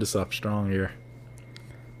end us off strong here.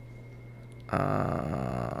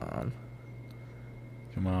 Um,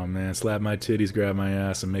 Come on, man. Slap my titties, grab my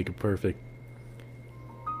ass, and make it perfect.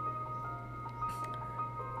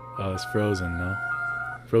 Oh, it's Frozen, no?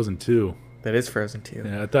 Frozen 2. that is Frozen 2.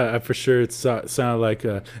 Yeah, I thought for sure it sounded like,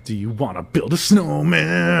 do you want to build a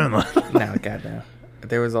snowman? No, God, no.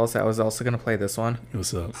 I was also going to play this one.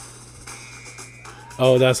 What's up?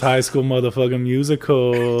 Oh, that's High School Motherfucking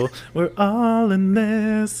Musical. We're all in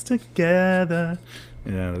this together.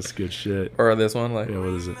 Yeah, that's good shit. Or this one. Like, Yeah, what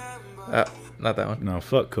is it? not that one. No,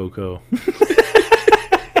 fuck Coco.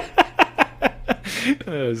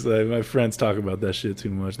 I was like, my friends talk about that shit too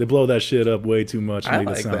much. They blow that shit up way too much and I make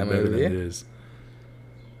it like sound that better movie. than it is.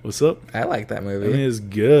 What's up? I like that I movie. mean, it's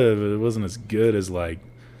good, but it wasn't as good as like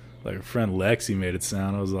a friend Lexi made it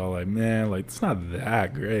sound. I was all like, man, like it's not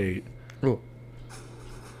that great. Ooh.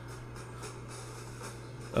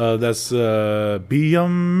 That's be a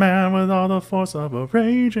man with all the force of a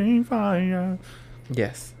raging fire.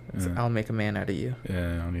 Yes. It's Yeah. I'll make a man out of you.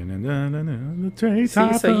 Yeah, See,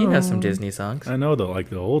 so you know some Disney songs. I know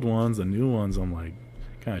the old ones, the new ones. I'm like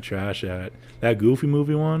kind of trash at. That Goofy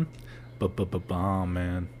movie one, but bomb,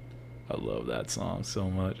 man. I love that song so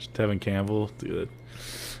much. Tevin Campbell, dude.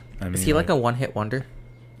 I mean, Is he like a one-hit wonder?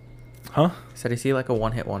 huh? Said is he like a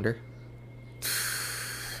one-hit wonder?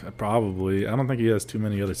 Probably. I don't think he has too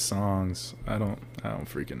many other songs. I don't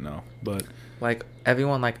freaking know. But Like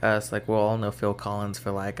everyone like us, like we'll all know Phil Collins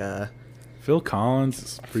for like Phil Collins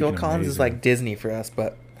is freaking Phil Collins is amazing. like Disney for us,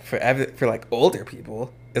 but for like older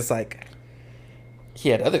people, it's like he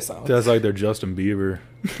had other songs. That's like their Justin Bieber.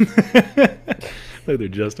 Like they're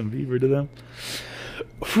Justin Bieber to them.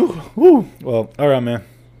 Whew. Well, all right, man.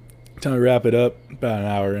 Time to wrap it up. About an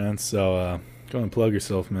hour in, so go and plug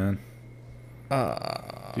yourself, man.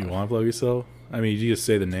 Do you want to plug yourself? I mean, you just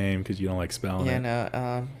say the name because you don't like spelling Yeah, it.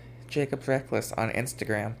 no. Jacob's Reckless on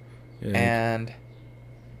Instagram Yeah. and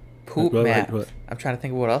Poop What, like, Map. what? I'm trying to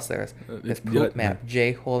think of what else there is. There's yeah, Poop Map,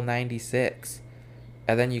 J-Hole96.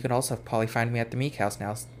 And then you can also probably find me at the Meek House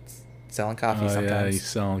now, selling coffee Yeah, sometimes. he's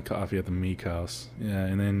selling coffee at the Meek House. Yeah,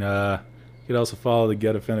 and then you can also follow the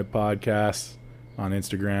Get Offended podcast on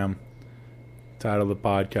Instagram. Title of the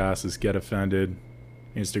podcast is Get Offended.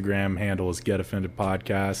 Instagram handle is Get Offended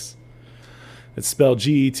Podcast. It's spelled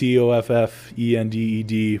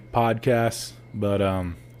GETOFFENDED podcast. But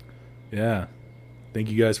yeah, thank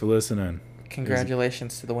you guys for listening.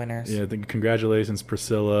 Congratulations to the winners. Yeah, congratulations,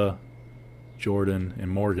 Priscilla, Jordan, and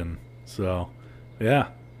Morgan. So yeah,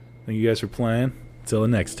 thank you guys for playing. Till the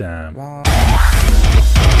next time. Bye.